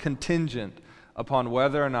not contingent upon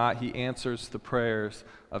whether or not he answers the prayers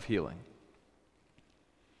of healing.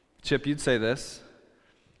 Chip, you'd say this.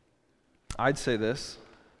 I'd say this.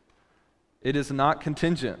 It is not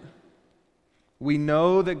contingent. We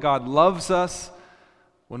know that God loves us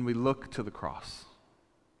when we look to the cross.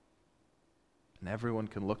 And everyone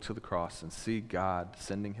can look to the cross and see God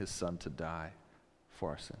sending his Son to die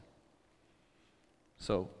for our sin.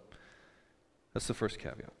 So, that's the first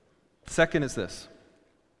caveat. Second is this: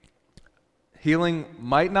 healing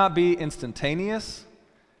might not be instantaneous,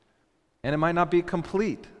 and it might not be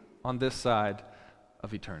complete on this side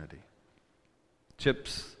of eternity.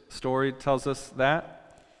 Chip's story tells us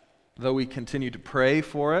that, though we continue to pray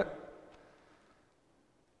for it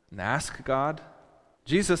and ask God.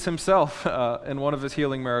 Jesus himself, in one of his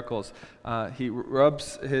healing miracles, he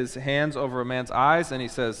rubs his hands over a man's eyes and he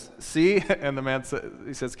says, "See?" And the man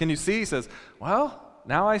he says, "Can you see?" He says, "Well,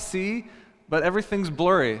 now I see, but everything's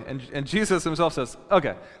blurry." And Jesus himself says,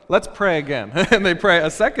 "Okay, let's pray again." And they pray a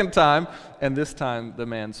second time, and this time the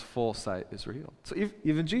man's full sight is revealed. So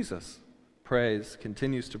even Jesus prays,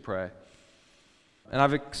 continues to pray. And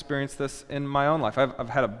I've experienced this in my own life. I've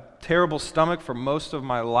had a terrible stomach for most of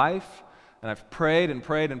my life, and I've prayed and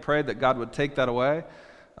prayed and prayed that God would take that away.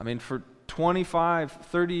 I mean, for 25,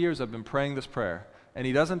 30 years I've been praying this prayer, and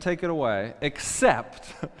he doesn't take it away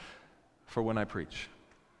except for when I preach.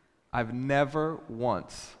 I've never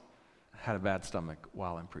once had a bad stomach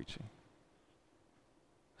while I'm preaching.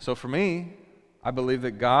 So for me, I believe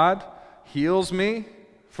that God heals me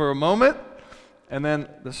for a moment, and then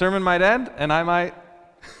the sermon might end, and I might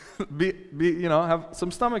have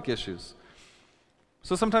some stomach issues.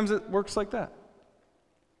 So sometimes it works like that.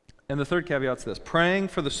 And the third caveat's this: praying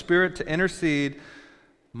for the Spirit to intercede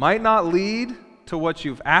might not lead to what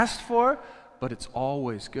you've asked for, but it's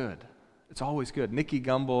always good. It's always good. Nicky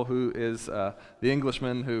Gumbel, who is the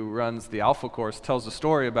Englishman who runs the Alpha Course, tells a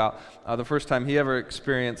story about the first time he ever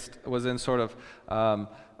experienced was in sort of,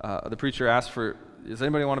 the preacher asked for, "Does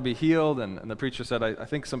anybody want to be healed?" And the preacher said, I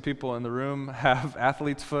think some people in the room have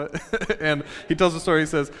athlete's foot. And he tells the story, he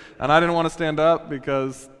says, "And I didn't want to stand up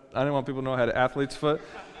because I didn't want people to know I had athlete's foot."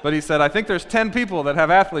 But he said, I think there's 10 people that have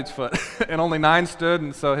athlete's foot, and only 9 stood,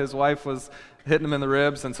 and so his wife was hitting him in the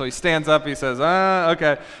ribs, and so he stands up, he says,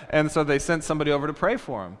 okay. And so they sent somebody over to pray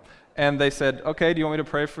for him. And they said, okay, do you want me to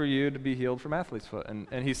pray for you to be healed from athlete's foot? And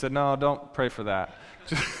he said, no, don't pray for that.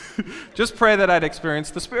 Just pray that I'd experience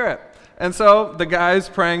the Spirit. And so the guy's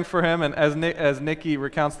praying for him, and as Nikki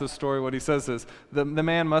recounts this story, what he says is, the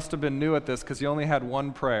man must have been new at this because he only had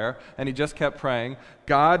one prayer, and he just kept praying,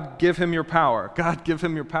 God, give him your power. God, give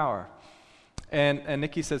him your power. And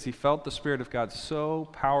Nikki says he felt the Spirit of God so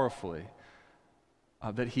powerfully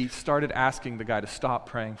that he started asking the guy to stop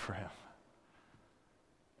praying for him.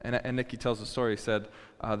 And Nikki tells the story. He said,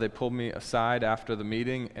 they pulled me aside after the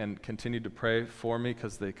meeting and continued to pray for me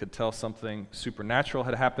because they could tell something supernatural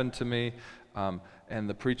had happened to me. And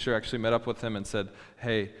the preacher actually met up with him and said,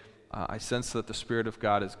 hey, I sense that the Spirit of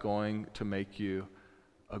God is going to make you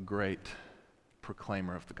a great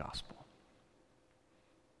proclaimer of the gospel.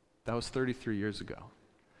 That was 33 years ago.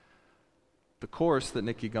 The course that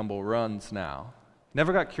Nikki Gumbel runs now,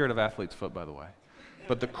 never got cured of athlete's foot, by the way,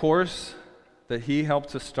 but the course that he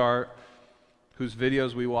helped to start, whose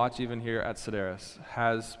videos we watch even here at Sedaris,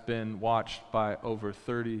 has been watched by over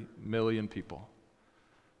 30 million people.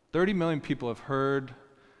 30 million people have heard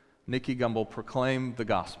Nikki Gumbel proclaim the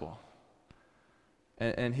gospel.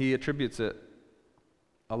 And he attributes it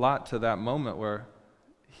a lot to that moment where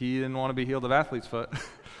he didn't want to be healed of athlete's foot,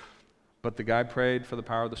 but the guy prayed for the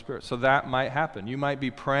power of the Spirit. So that might happen. You might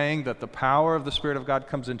be praying that the power of the Spirit of God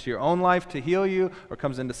comes into your own life to heal you, or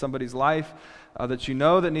comes into somebody's life that you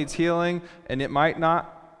know that needs healing, and it might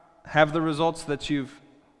not have the results that you've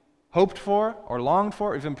hoped for, or longed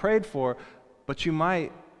for, or even prayed for, but you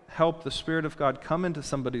might help the Spirit of God come into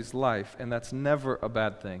somebody's life, and that's never a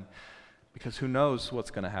bad thing, because who knows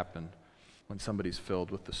what's going to happen when somebody's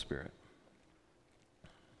filled with the Spirit.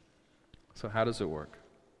 So how does it work?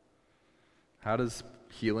 How does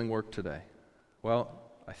healing work today? Well,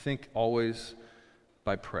 I think always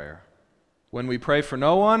by prayer. When we pray for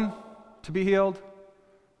no one to be healed,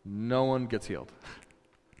 no one gets healed.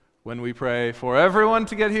 When we pray for everyone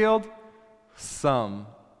to get healed, some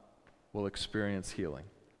will experience healing.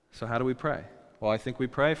 So how do we pray? Well, I think we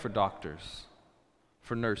pray for doctors,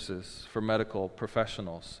 for nurses, for medical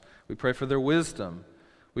professionals. We pray for their wisdom.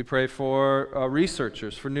 We pray for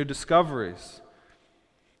researchers, for new discoveries.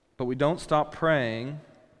 But we don't stop praying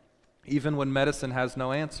even when medicine has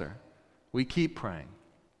no answer. We keep praying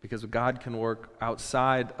because God can work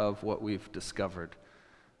outside of what we've discovered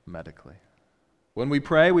medically. When we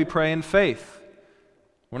pray in faith.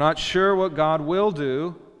 We're not sure what God will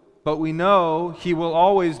do, but we know He will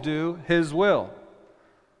always do His will.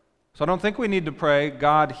 So I don't think we need to pray,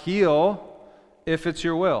 God, heal if it's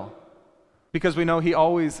your will, because we know He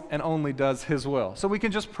always and only does His will. So we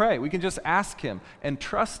can just pray. We can just ask Him and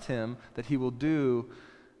trust Him that He will do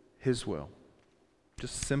His will.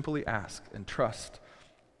 Just simply ask and trust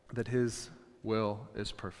that His will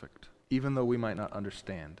is perfect, even though we might not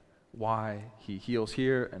understand why He heals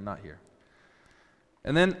here and not here.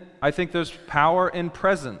 And then I think there's power in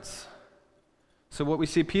presence. So what we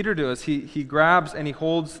see Peter do is he grabs and he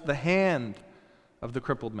holds the hand of the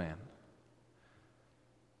crippled man.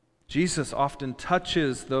 Jesus often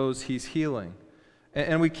touches those He's healing.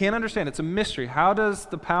 And we can't understand. It's a mystery. How does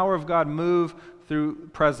the power of God move through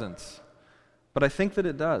presence? But I think that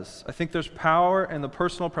it does. I think there's power in the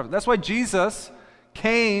personal presence. That's why Jesus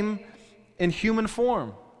came in human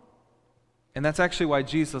form. And that's actually why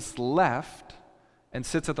Jesus left and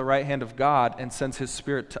sits at the right hand of God and sends His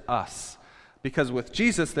Spirit to us. Because with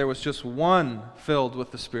Jesus, there was just one filled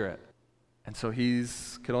with the Spirit. And so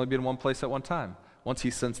He's could only be in one place at one time. Once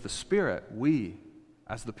He sends the Spirit, we,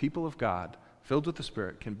 as the people of God, filled with the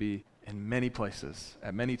Spirit, can be in many places,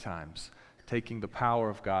 at many times, taking the power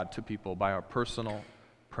of God to people by our personal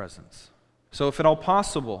presence. So if at all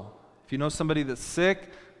possible, if you know somebody that's sick,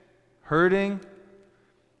 hurting,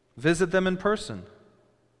 visit them in person.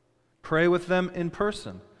 Pray with them in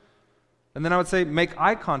person. And then I would say make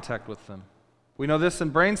eye contact with them. We know this in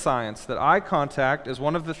brain science, that eye contact is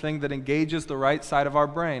one of the things that engages the right side of our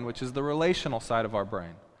brain, which is the relational side of our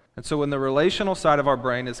brain. And so when the relational side of our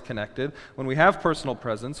brain is connected, when we have personal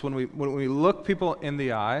presence, when we look people in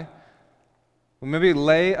the eye, we maybe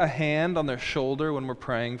lay a hand on their shoulder when we're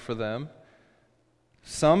praying for them,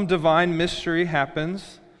 some divine mystery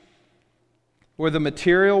happens where the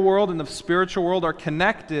material world and the spiritual world are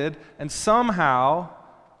connected, and somehow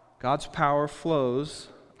God's power flows,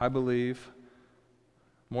 I believe,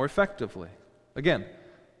 more effectively. Again,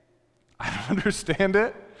 I don't understand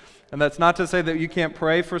it, and that's not to say that you can't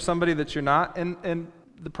pray for somebody that you're not in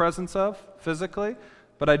the presence of physically,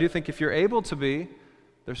 but I do think if you're able to be,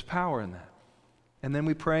 There's power in that. And then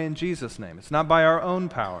we pray in Jesus' name. It's not by our own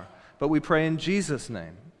power, but we pray in Jesus'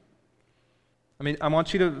 name. I mean, I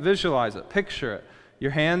want you to visualize it, picture it.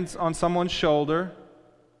 Your hand's on someone's shoulder.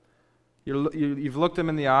 You've looked them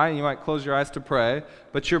in the eye, and you might close your eyes to pray,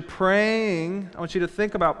 but you're praying. I want you to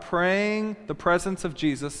think about praying the presence of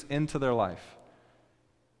Jesus into their life.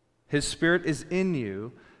 His Spirit is in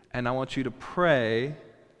you, and I want you to pray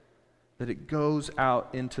that it goes out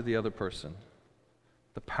into the other person.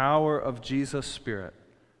 The power of Jesus' Spirit.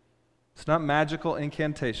 It's not magical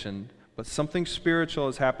incantation, but something spiritual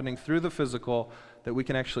is happening through the physical that we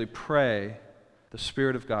can actually pray the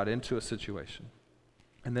Spirit of God into a situation.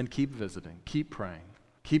 And then keep visiting, keep praying,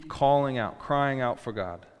 keep calling out, crying out for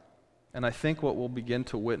God. And I think what we'll begin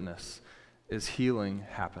to witness is healing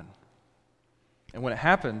happen. And when it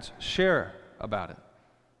happens, share about it.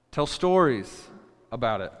 Tell stories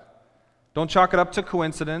about it. Don't chalk it up to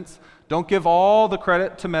coincidence. Don't give all the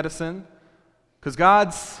credit to medicine, because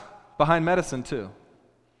God's behind medicine too.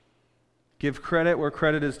 Give credit where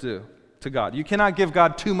credit is due to God. You cannot give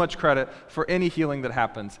God too much credit for any healing that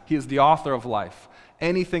happens. He is the author of life.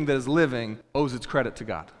 Anything that is living owes its credit to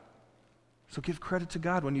God. So give credit to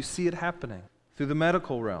God when you see it happening through the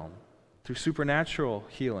medical realm, through supernatural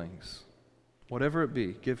healings. Whatever it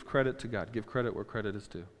be, give credit to God. Give credit where credit is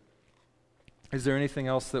due. Is there anything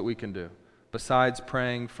else that we can do besides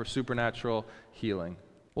praying for supernatural healing?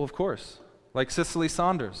 Well, of course. Like Cicely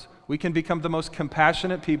Saunders, we can become the most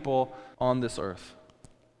compassionate people on this earth.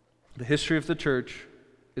 The history of the church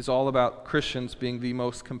is all about Christians being the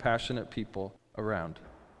most compassionate people around.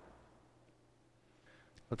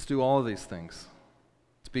 Let's do all of these things.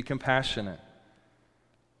 Let's be compassionate.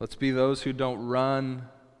 Let's be those who don't run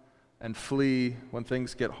and flee when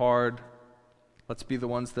things get hard. Let's be the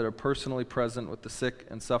ones that are personally present with the sick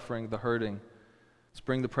and suffering, the hurting. Let's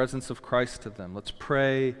bring the presence of Christ to them. Let's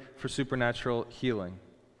pray for supernatural healing.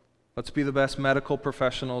 Let's be the best medical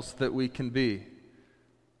professionals that we can be.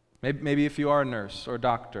 Maybe if you are a nurse or a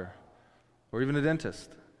doctor or even a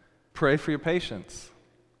dentist, pray for your patients.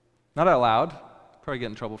 Not out loud. Probably get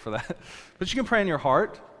in trouble for that. But you can pray in your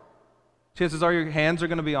heart. Chances are your hands are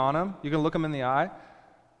going to be on them. You're going to look them in the eye.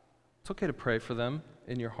 It's okay to pray for them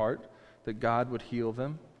in your heart, that God would heal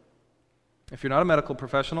them. If you're not a medical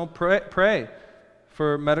professional, pray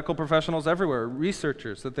for medical professionals everywhere,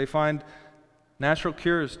 researchers, that they find natural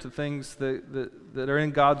cures to things that are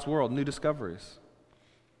in God's world, new discoveries.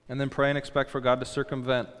 And then pray and expect for God to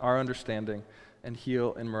circumvent our understanding and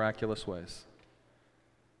heal in miraculous ways.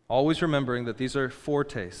 Always remembering that these are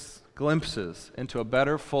foretastes, glimpses into a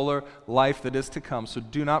better, fuller life that is to come. So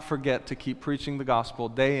do not forget to keep preaching the gospel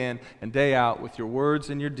day in and day out with your words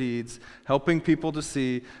and your deeds, helping people to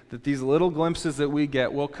see that these little glimpses that we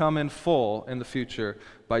get will come in full in the future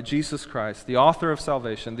by Jesus Christ, the author of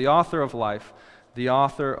salvation, the author of life, the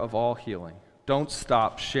author of all healing. Don't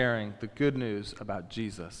stop sharing the good news about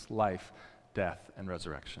Jesus, life, death, and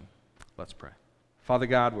resurrection. Let's pray. Father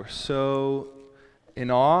God, we're so in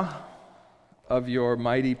awe of your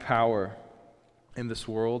mighty power in this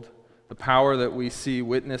world, the power that we see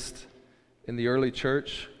witnessed in the early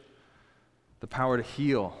church, the power to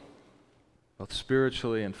heal, both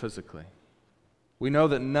spiritually and physically. We know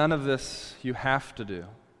that none of this you have to do,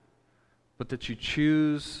 but that you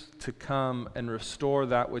choose to come and restore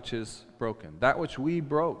that which is broken, that which we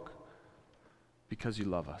broke, because you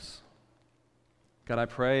love us. God, I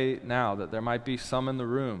pray now that there might be some in the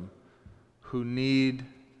room who need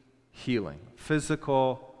healing,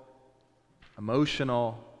 physical,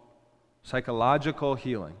 emotional, psychological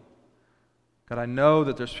healing. God, I know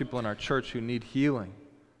that there's people in our church who need healing.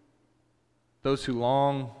 Those who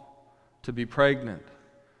long to be pregnant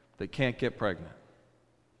that can't get pregnant.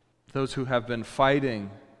 Those who have been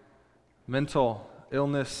fighting mental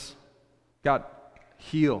illness. God,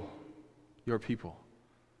 heal your people.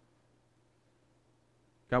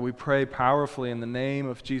 God, we pray powerfully in the name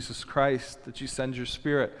of Jesus Christ that you send your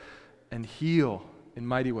Spirit and heal in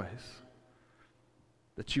mighty ways.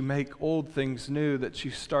 That you make old things new, that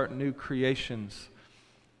you start new creations,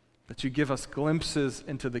 that you give us glimpses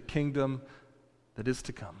into the kingdom that is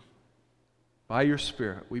to come. By your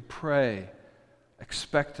Spirit, we pray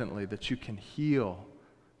expectantly that you can heal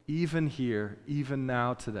even here, even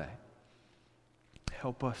now, today.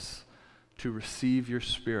 Help us to receive your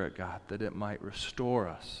Spirit, God, that it might restore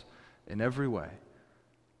us in every way,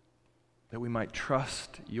 that we might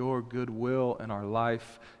trust your goodwill in our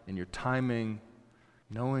life, in your timing,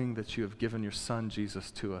 knowing that you have given your Son, Jesus,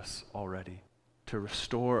 to us already, to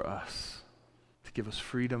restore us, to give us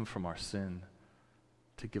freedom from our sin,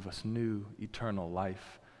 to give us new, eternal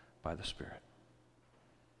life by the Spirit.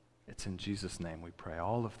 It's in Jesus' name we pray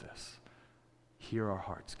all of this. Hear our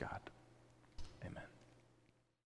hearts, God. Amen.